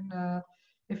then you can,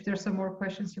 if there's some more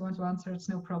questions you want to answer, it's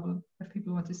no problem if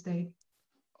people want to stay.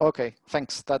 Okay,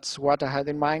 thanks. That's what I had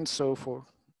in mind. So for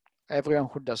everyone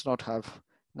who does not have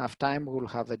enough time, we'll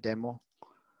have a demo.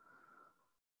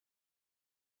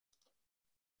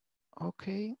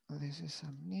 Okay, this is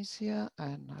Amnesia,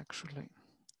 and actually,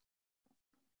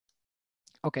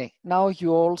 okay, now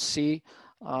you all see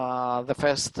the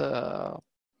first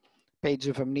page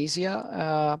of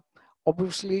Amnesia.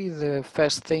 Obviously, the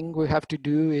first thing we have to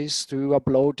do is to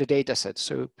upload a dataset.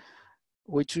 So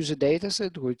we choose a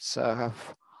dataset which I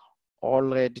have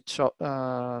already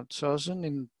chosen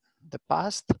in the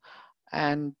past,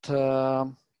 and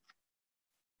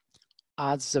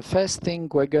as the first thing,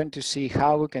 we're going to see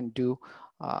how we can do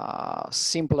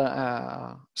simple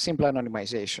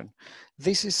anonymization.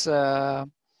 This is simple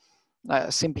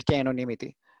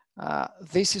k-anonymity.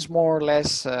 This is more or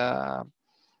less an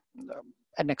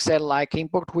Excel-like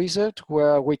import wizard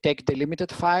where we take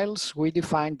delimited files, we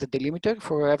define the delimiter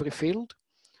for every field.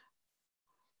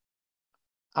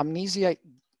 Amnesia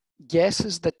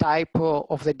guesses the type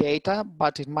of the data,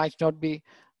 but it might not be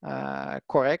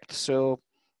correct. So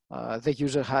the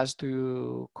user has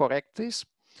to correct this.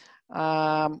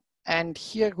 And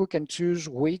here we can choose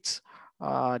which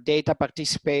data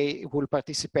will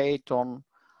participate on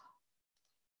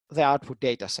the output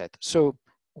data set. So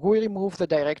we remove the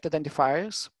direct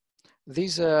identifiers.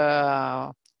 These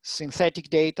are synthetic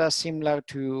data similar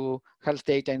to health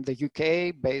data in the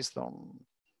UK based on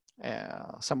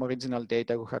some original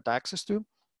data we had access to.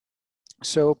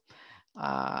 So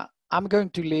I'm going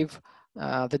to leave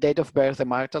the date of birth, the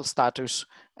marital status,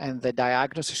 and the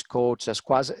diagnosis codes as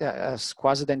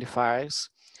quasi-identifiers.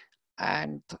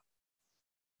 And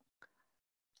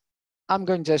I'm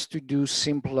going just to do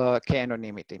simple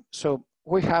k-anonymity. So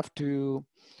we have to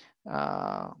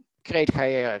create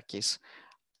hierarchies.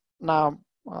 Now,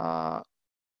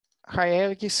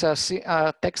 hierarchies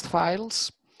are text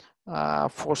files.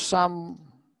 For some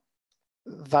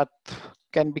that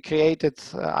can be created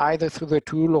either through the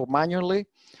tool or manually,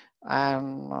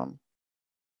 and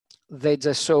they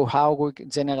just show how we can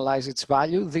generalize its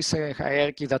value. This is a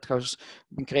hierarchy that has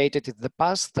been created in the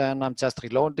past, and I'm just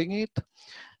reloading it.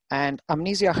 And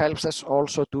Amnesia helps us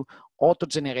also to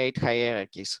auto-generate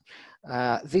hierarchies.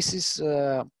 This is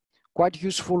quite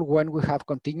useful when we have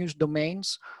continuous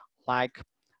domains like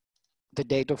the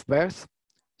date of birth.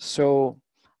 So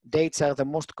dates are the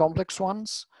most complex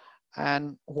ones.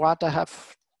 And what I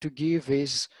have to give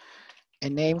is a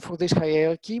name for this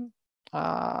hierarchy.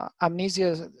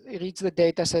 Amnesia reads the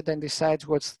data set and decides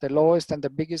what's the lowest and the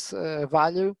biggest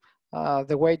value.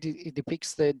 The way it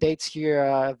depicts the dates here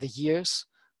are the years,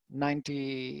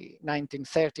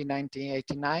 1930,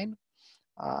 1989.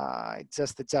 It's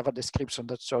just the Java description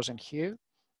that's chosen here.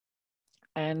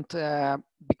 And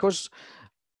because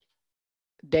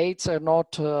dates are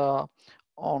not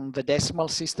on the decimal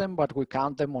system, but we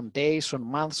count them on days, on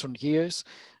months, on years,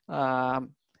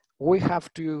 we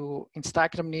have to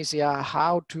instruct Amnesia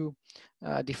how to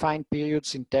define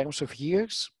periods in terms of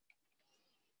years,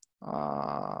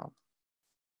 how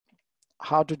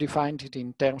to define it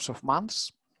in terms of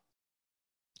months,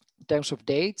 in terms of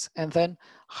dates, and then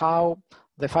how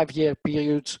the 5-year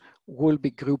periods will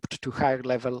be grouped to higher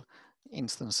level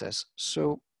instances.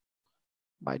 So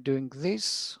by doing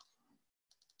this,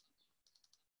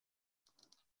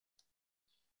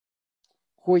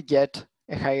 we get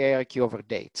a hierarchy over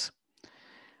dates.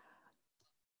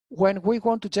 When we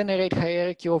want to generate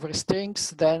hierarchy over strings,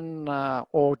 then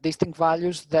or distinct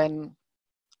values, then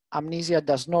Amnesia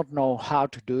does not know how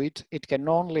to do it. It can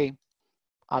only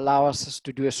allow us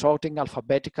to do a sorting,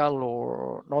 alphabetical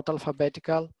or not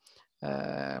alphabetical.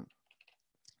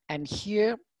 And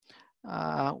here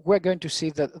we're going to see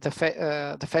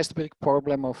the first big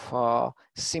problem of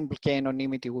simple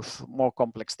k-anonymity with more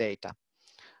complex data.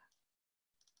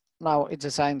 Now it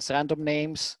assigns random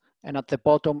names, and at the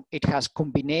bottom it has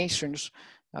combinations,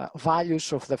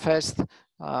 values of the first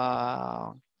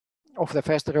row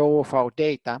of our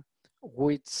data,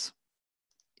 which,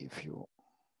 if you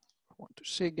want to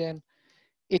see again,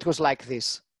 it was like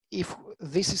this. If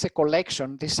this is a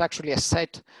collection, this is actually a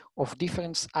set of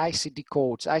different ICD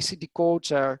codes. ICD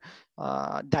codes are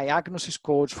diagnosis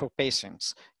codes for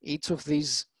patients. Each of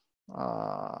these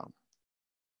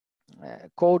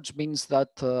codes means that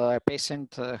a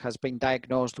patient has been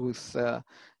diagnosed with a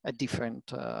different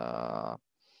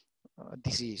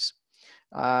disease.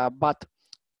 But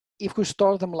if we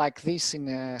store them like this in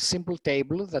a simple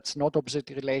table that's not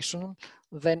object-relational,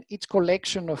 then each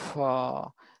collection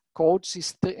of codes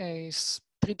is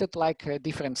treated like a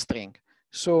different string.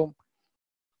 So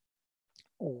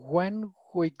when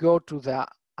we go to the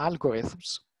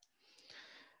algorithms,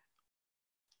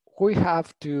 we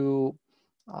have to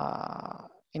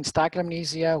instruct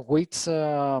Amnesia which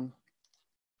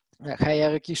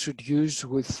hierarchy should use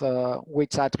with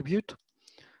which attribute,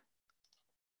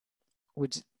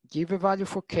 which give a value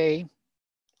for k,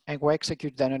 and we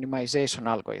execute the anonymization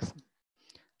algorithm.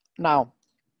 Now,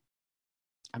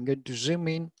 I'm going to zoom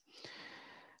in.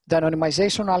 The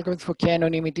anonymization algorithm for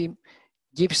k-anonymity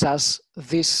gives us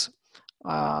this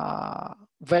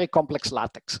very complex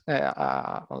lattice.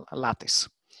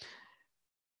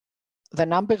 The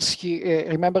numbers here,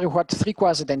 remember what 3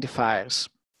 quasi-identifiers.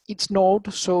 Each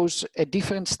node shows a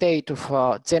different state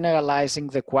of generalizing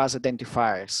the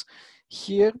quasi-identifiers.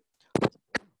 Here,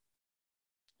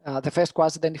 the first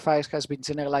quasi-identifier has been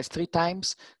generalized 3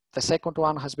 times, the second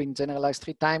one has been generalized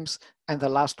 3 times, and the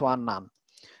last one none.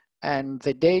 And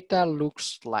the data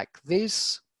looks like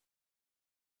this.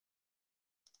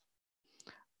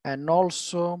 And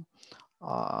also,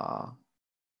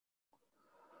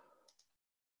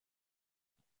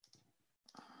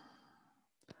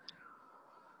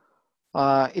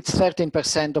 it's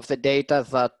 13% of the data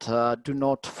that do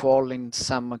not fall in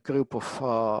some group of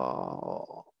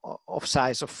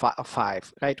size of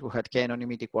 5, right? We had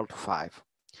k-anonymity equal to 5.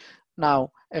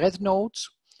 Now, red nodes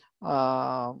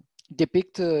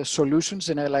depict solutions,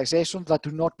 generalizations that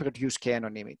do not produce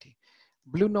k-anonymity.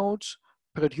 Blue nodes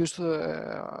produce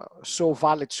show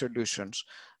valid solutions,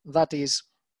 that is,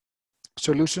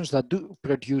 solutions that do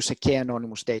produce a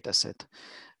k-anonymous dataset.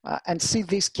 And see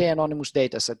this k-anonymous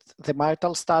dataset. The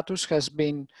marital status has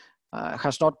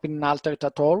not been altered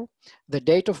at all. The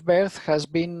date of birth has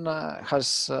been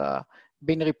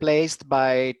replaced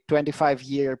by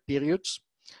 25-year periods,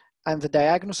 and the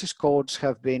diagnosis codes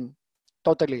have been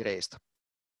totally erased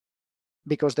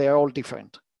because they are all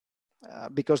different.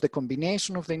 Because the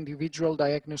combination of the individual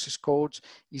diagnosis codes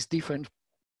is different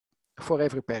for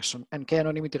every person, and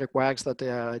k-anonymity requires that they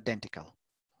are identical.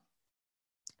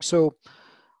 So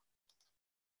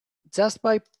just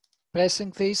by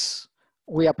pressing this,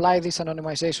 we apply this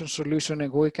anonymization solution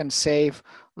and we can save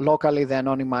locally the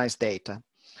anonymized data.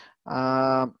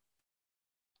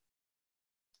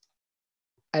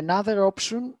 Another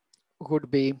option would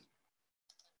be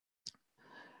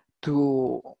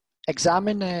to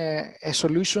examine a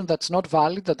solution that's not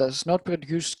valid, that does not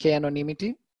produce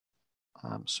k-anonymity.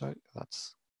 I'm sorry,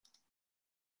 that's...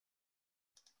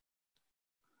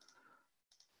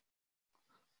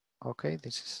 Okay,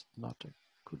 this is not a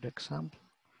good example.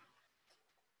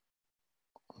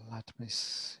 Let me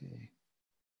see.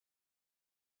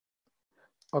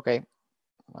 Okay,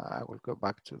 I will go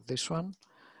back to this one.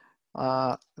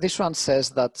 This one says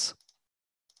that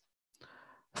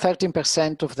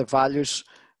 13% of the values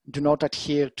do not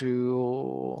adhere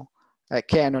to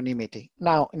k-anonymity.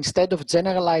 Now, instead of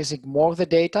generalizing more the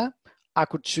data, I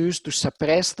could choose to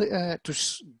suppress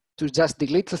to to just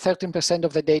delete the 13%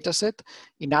 of the data set.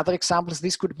 In other examples,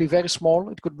 this could be very small.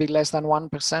 It could be less than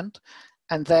 1%.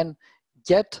 And then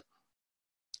get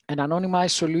an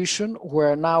anonymized solution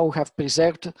where now we have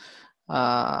preserved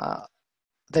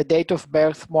the date of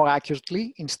birth more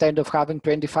accurately. Instead of having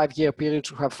 25-year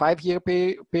periods, we have 5-year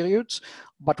periods,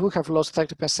 but we have lost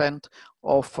 30%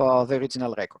 of the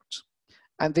original records.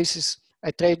 And this is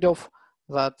a trade-off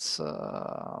that's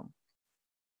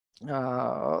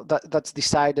that's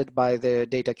decided by the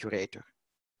data curator.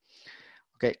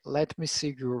 Okay, let me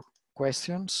see your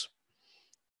questions.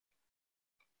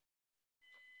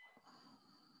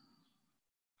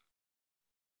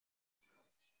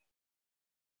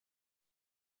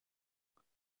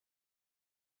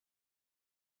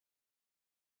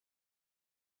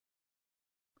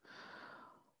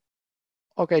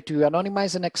 Okay, to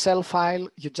anonymize an Excel file,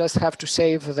 you just have to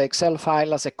save the Excel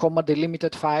file as a comma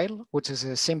delimited file, which is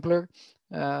a simpler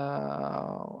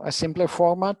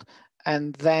format,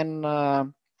 and then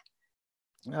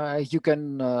you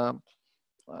can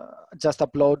just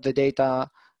upload the data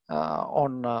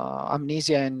on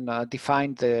Amnesia and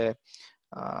define the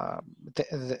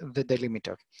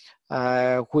delimiter.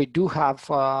 We do have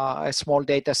a small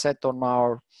data set on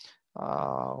our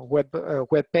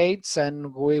web page,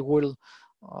 and we will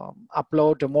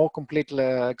upload a more complete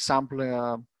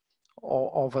example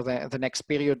over the next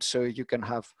period, so you can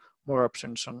have more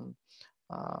options on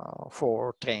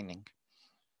for training.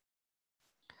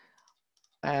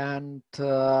 And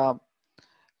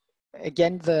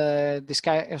again, the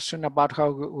discussion about how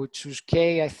we choose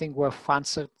K, I think we've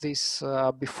answered this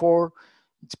before.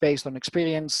 It's based on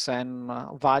experience, and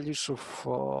values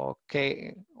of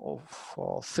K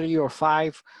of 3 or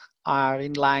 5 are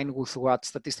in line with what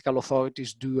statistical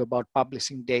authorities do about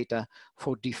publishing data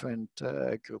for different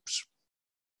groups.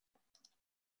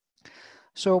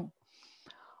 So,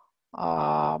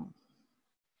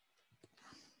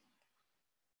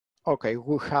 okay,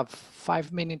 we have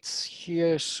 5 minutes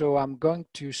here, so I'm going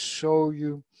to show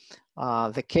you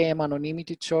the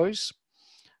km-anonymity choice.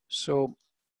 So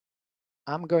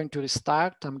I'm going to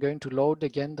restart. I'm going to load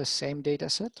again the same data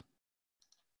set,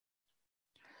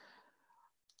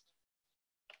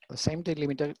 the same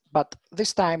delimiter, but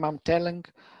this time I'm telling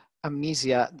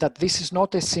Amnesia that this is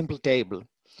not a simple table.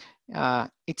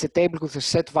 It's a table with a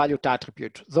set valued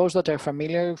attribute. Those that are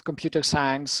familiar with computer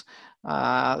science,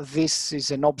 this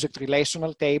is an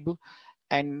object-relational table.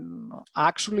 And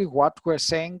actually what we're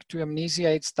saying to Amnesia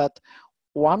is that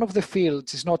one of the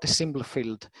fields is not a simple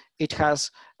field. It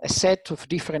has a set of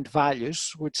different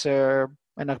values, which are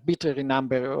an arbitrary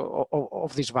number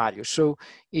of these values. So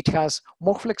it has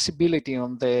more flexibility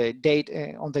on the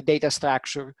data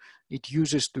structure it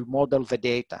uses to model the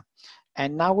data.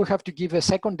 And now we have to give a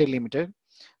second delimiter.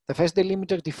 The first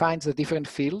delimiter defines the different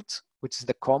fields, which is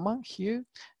the comma here.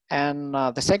 And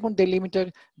the second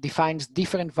delimiter defines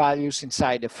different values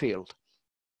inside a field.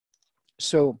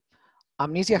 So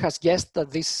Amnesia has guessed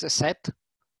that this is a set,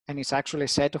 and it's actually a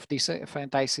set of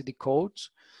different ICD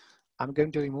codes. I'm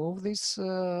going to remove these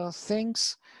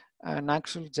things, and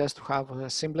actually just to have a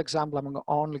simple example, I'm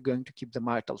only going to keep the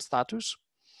marital status.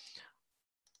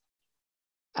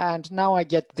 And now I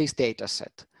get this data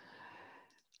set.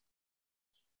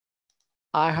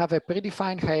 I have a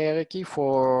predefined hierarchy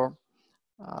for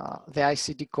the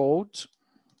ICD codes,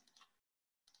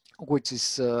 which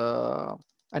is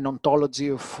an ontology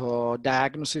of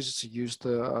diagnosis used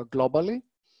globally.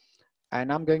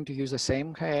 And I'm going to use the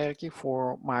same hierarchy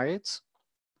for marriage.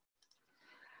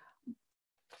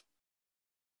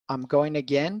 I'm going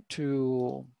again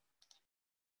to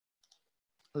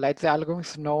let the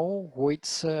algorithm know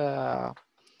which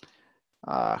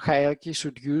hierarchy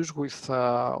should use with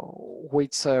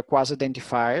which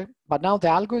quasi-identifier. But now the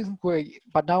algorithm,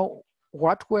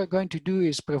 what we're going to do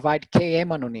is provide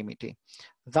km-anonymity.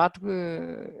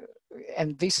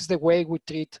 And this is the way we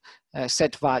treat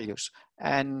set values.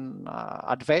 And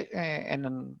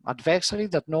an adversary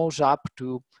that knows up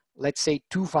to, let's say,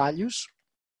 2 values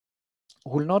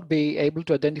will not be able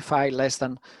to identify less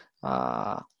than,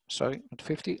 sorry, not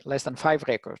 50, less than 5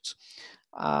 records.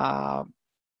 I'm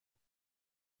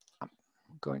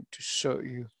going to show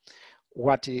you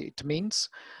what it means.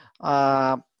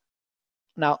 Now,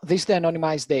 this is the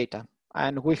anonymized data,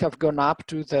 and we have gone up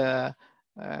to the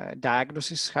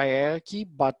diagnosis hierarchy,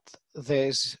 but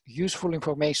there's useful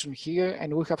information here,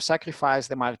 and we have sacrificed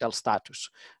the marital status.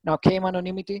 Now,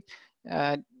 km-anonymity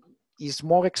is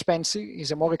more expensive,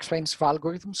 is a more expensive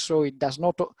algorithm, so it does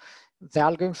not, the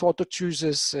algorithm auto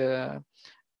chooses a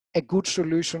good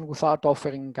solution without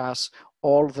offering us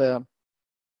all the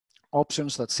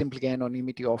options that simply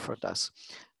anonymity offered us.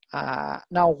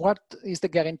 Now, what is the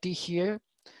guarantee here?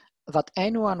 That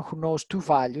anyone who knows two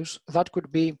values, that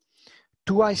could be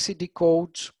two ICD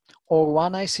codes or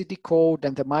one ICD code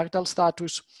and the marital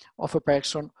status of a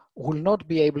person, will not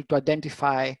be able to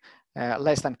identify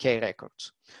less than K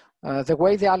records. The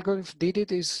way the algorithm did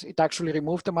it is it actually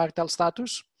removed the marital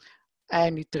status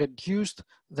and it reduced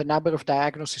the number of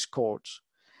diagnosis codes.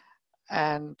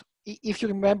 And if you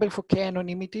remember, for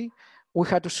k-anonymity, we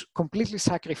had to completely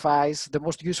sacrifice the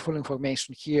most useful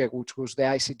information here, which was the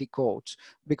ICD codes,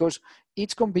 because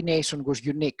each combination was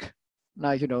unique.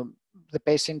 Now, you know, the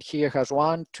patient here has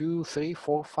 1, 2, 3,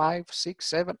 4, 5, 6,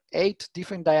 7, 8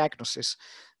 different diagnoses.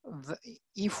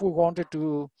 If we wanted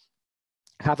to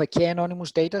have a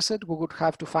k-anonymous data set, we would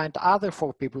have to find other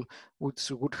 4 people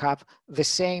which would have the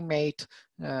same 8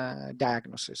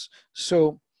 diagnoses.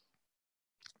 So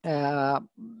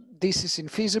this is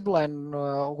infeasible, and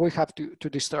we have to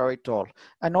destroy it all.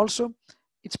 And also,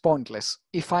 it's pointless.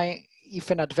 If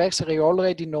an adversary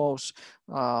already knows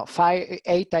 8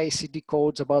 ICD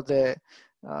codes about the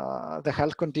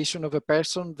health condition of a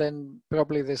person, then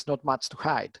probably there's not much to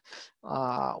hide.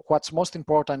 What's most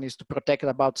important is to protect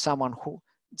about someone who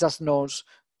just knows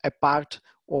a part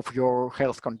of your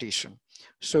health condition.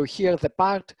 So here the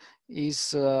part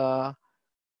is 2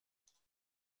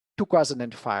 cause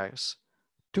identifiers,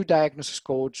 2 diagnosis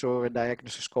codes or a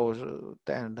diagnosis code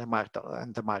and the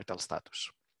marital status.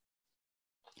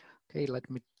 Okay, let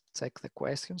me check the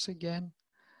questions again.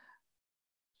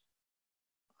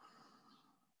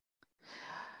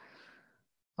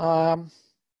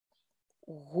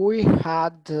 We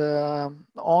had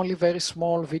only very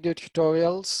small video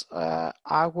tutorials.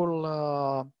 I will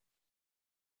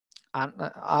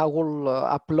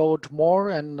upload more,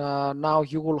 and now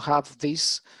you will have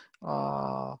this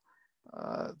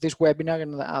this webinar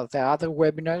and the other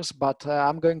webinars, but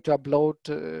I'm going to upload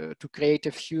to create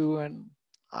a few and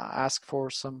ask for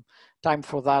some time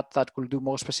for that. That will do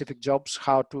more specific jobs,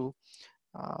 how to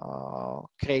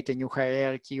create a new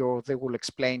hierarchy, or they will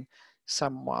explain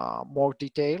some more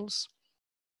details.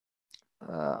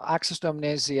 Access to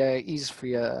Amnesia is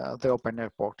via the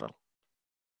OpenAIRE portal.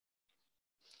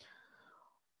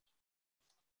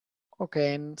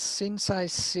 Okay, and since I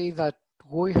see that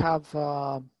we have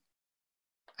a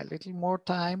little more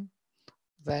time,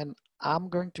 then I'm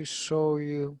going to show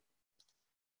you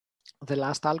the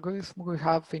last algorithm we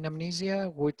have in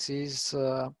Amnesia, which is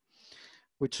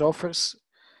which offers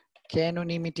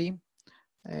k-anonymity,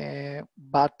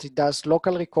 but it does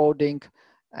local recording,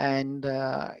 and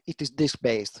it is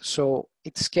disk-based, so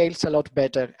it scales a lot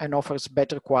better and offers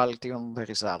better quality on the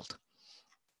result.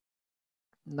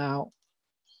 Now,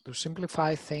 to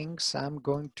simplify things, I'm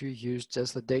going to use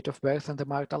just the date of birth and the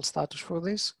marital status for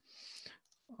this.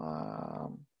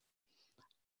 I'm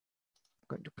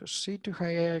going to proceed to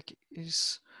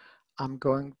hierarchies. I'm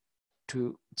going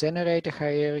to generate a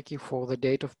hierarchy for the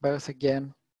date of birth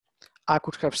again. I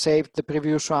could have saved the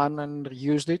previous one and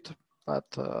reused it, but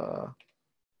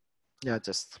yeah,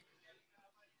 just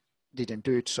didn't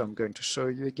do it, so I'm going to show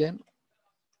you again.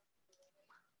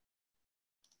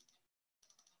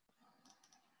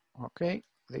 Okay,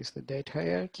 this is the date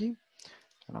hierarchy,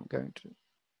 and I'm going to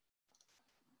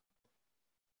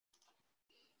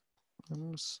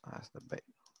as the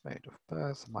date of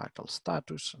birth, marital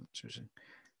status. I'm choosing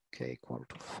k equal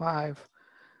to 5,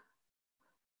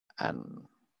 and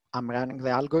I'm running the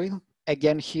algorithm.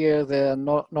 Again, here there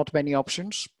are not many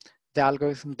options. The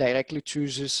algorithm directly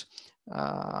chooses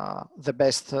the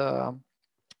best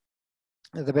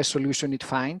solution it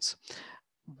finds.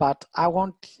 But I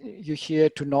want you here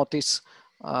to notice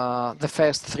the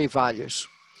first 3 values.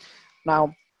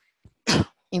 Now,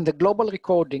 in the global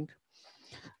recording,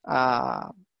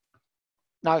 now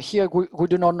here we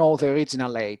do not know the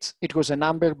original age. It was a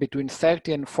number between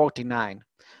 30 and 49.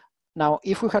 Now,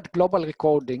 if we had global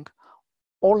recording,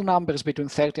 all numbers between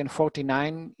 30 and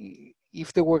 49,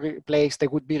 if they were replaced, they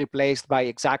would be replaced by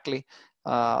exactly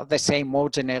the same more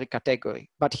generic category.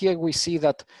 But here we see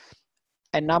that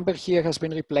a number here has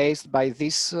been replaced by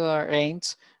this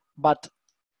range, but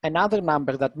another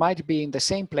number that might be in the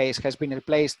same place has been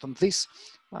replaced on this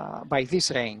by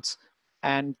this range.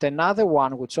 And another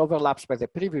one which overlaps by the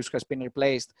previous has been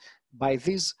replaced by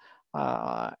this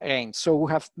range. So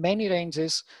we have many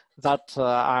ranges that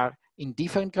are in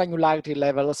different granularity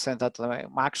levels and that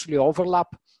actually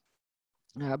overlap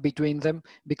between them,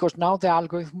 because now the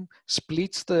algorithm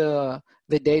splits the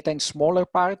data in smaller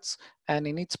parts, and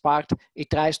in each part it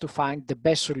tries to find the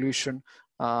best solution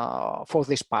for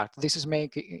this part. This is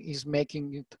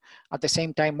making it at the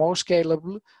same time more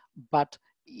scalable, but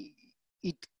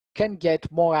it can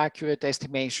get more accurate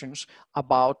estimations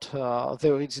about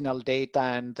the original data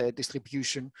and the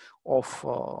distribution of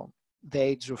the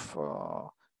age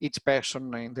of each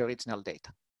person in the original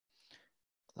data.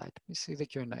 Let me see the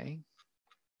Q&A.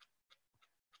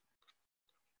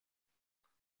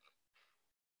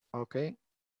 Okay.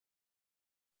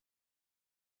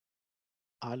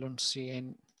 I don't see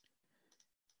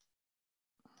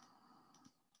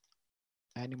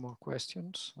any more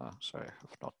questions. Oh, sorry, I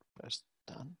have not pressed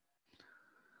done.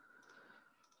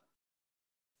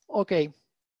 Okay.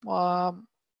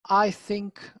 I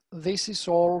think this is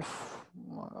all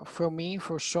for me,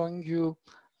 for showing you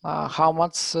how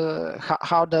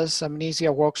does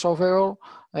Amnesia works overall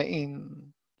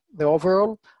in the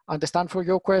overall. Understand for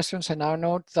your questions, and I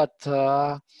note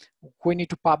that we need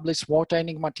to publish more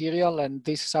training material, and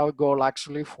this is our goal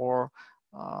actually for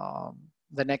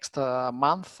the next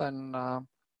month, and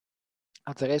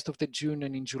at the rest of the June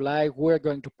and in July we're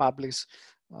going to publish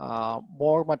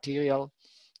more material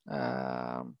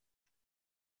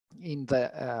in the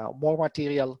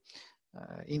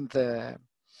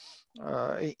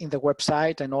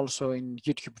website and also in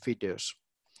YouTube videos.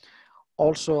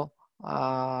 Also,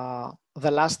 the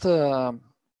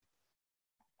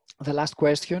last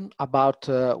question about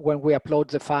when we upload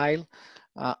the file,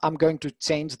 I'm going to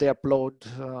change the upload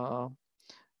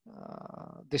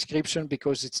description,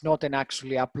 because it's not an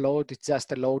actually upload, it's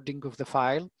just a loading of the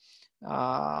file.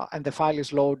 And the file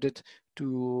is loaded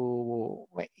to,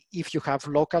 if you have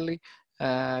locally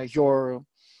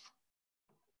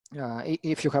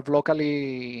if you have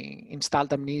locally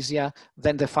installed Amnesia,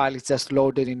 then the file is just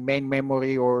loaded in main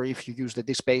memory, or if you use the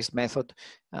disk-based method,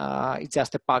 it's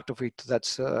just a part of it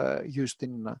that's used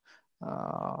in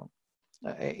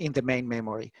the main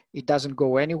memory. It doesn't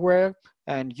go anywhere,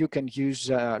 and you can use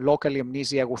locally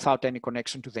Amnesia without any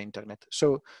connection to the internet.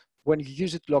 So when you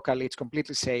use it locally, it's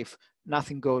completely safe.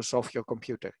 Nothing goes off your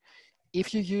computer.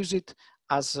 If you use it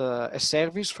as a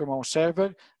service from our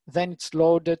server, then it's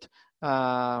loaded.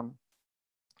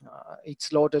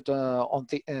 It's loaded on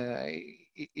the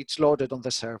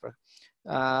server.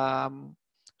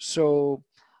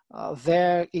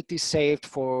 There it is saved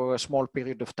for a small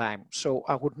period of time. So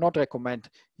I would not recommend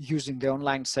using the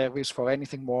online service for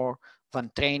anything more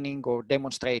than training or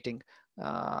demonstrating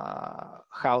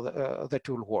how the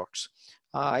tool works.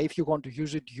 If you want to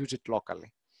use it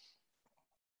locally.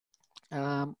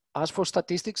 As for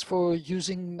statistics for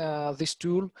using this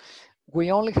tool, we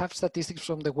only have statistics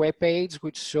from the web page,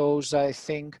 which shows, I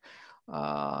think,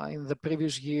 in the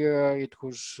previous year, it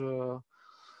was,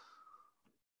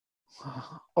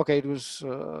 okay, it was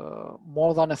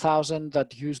more than 1,000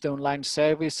 that used the online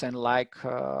service, and like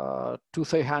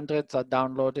 200-300 that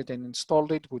downloaded and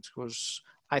installed it, which was,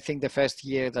 I think, the first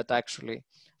year that actually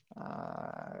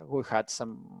we had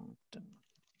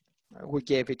we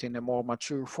gave it in a more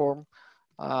mature form.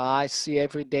 I see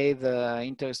every day the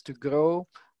interest to grow,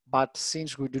 but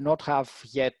since we do not have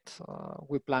yet,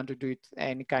 we plan to do it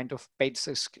any kind of paid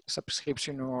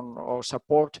subscription or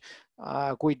support,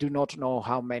 we do not know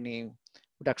how many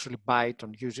would actually buy it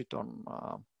and use it on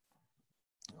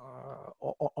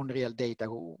real data.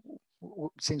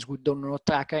 Since we do not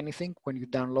track anything, when you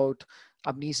download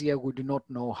Amnesia, we do not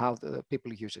know how the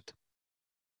people use it.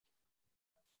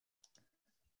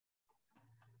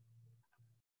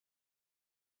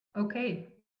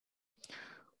 Okay.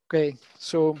 Okay,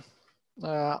 so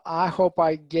I hope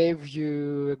I gave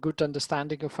you a good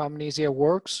understanding of how Amnesia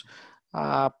works.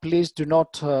 Please do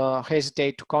not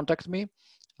hesitate to contact me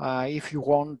if you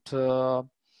want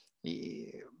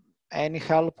any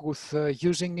help with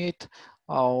using it,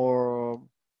 or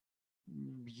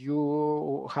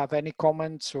you have any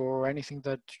comments or anything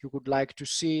that you would like to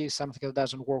see, something that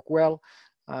doesn't work well.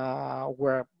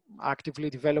 We're actively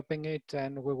developing it,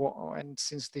 and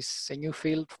since this is a new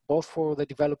field, both for the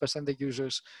developers and the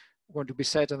users, we want to be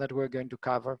certain that we're going to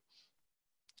cover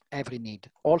every need.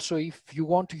 Also, if you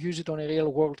want to use it on a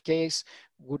real world case,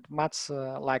 would much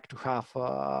like to have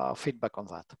feedback on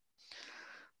that.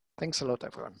 Thanks a lot,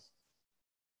 everyone.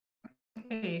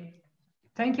 Okay.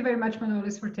 Thank you very much,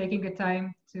 Manolis, for taking the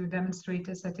time to demonstrate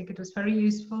this. I think it was very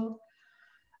useful.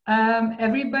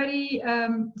 Everybody,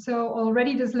 so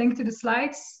already this link to the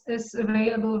slides is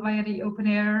available via the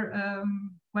OpenAIRE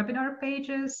webinar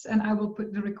pages, and I will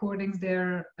put the recordings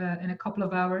there in a couple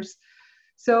of hours.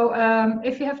 So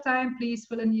if you have time, please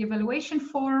fill in the evaluation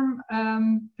form.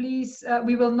 Please,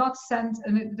 we will not send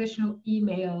an additional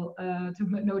email to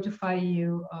notify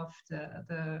you of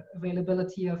the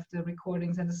availability of the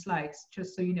recordings and the slides,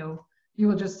 just so you know.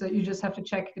 You just have to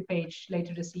check the page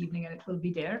later this evening and it will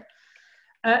be there.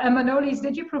 And Manolis,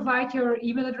 did you provide your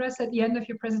email address at the end of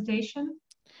your presentation?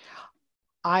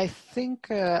 I think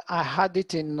I had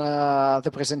it in the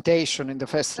presentation in the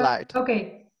first slide.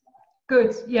 Okay,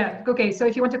 good. Yeah. Okay. So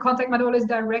if you want to contact Manolis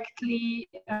directly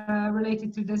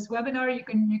related to this webinar, you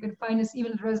can find his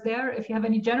email address there. If you have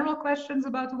any general questions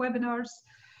about the webinars,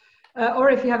 or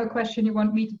if you have a question you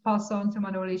want me to pass on to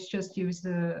Manolis, just use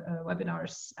the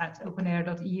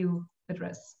webinars@openair.eu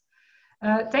address.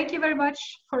 Thank you very much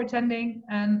for attending,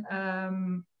 and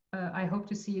I hope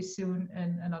to see you soon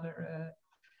in another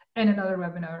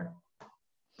webinar.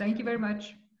 Thank you very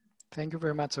much. Thank you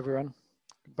very much, everyone.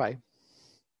 Bye.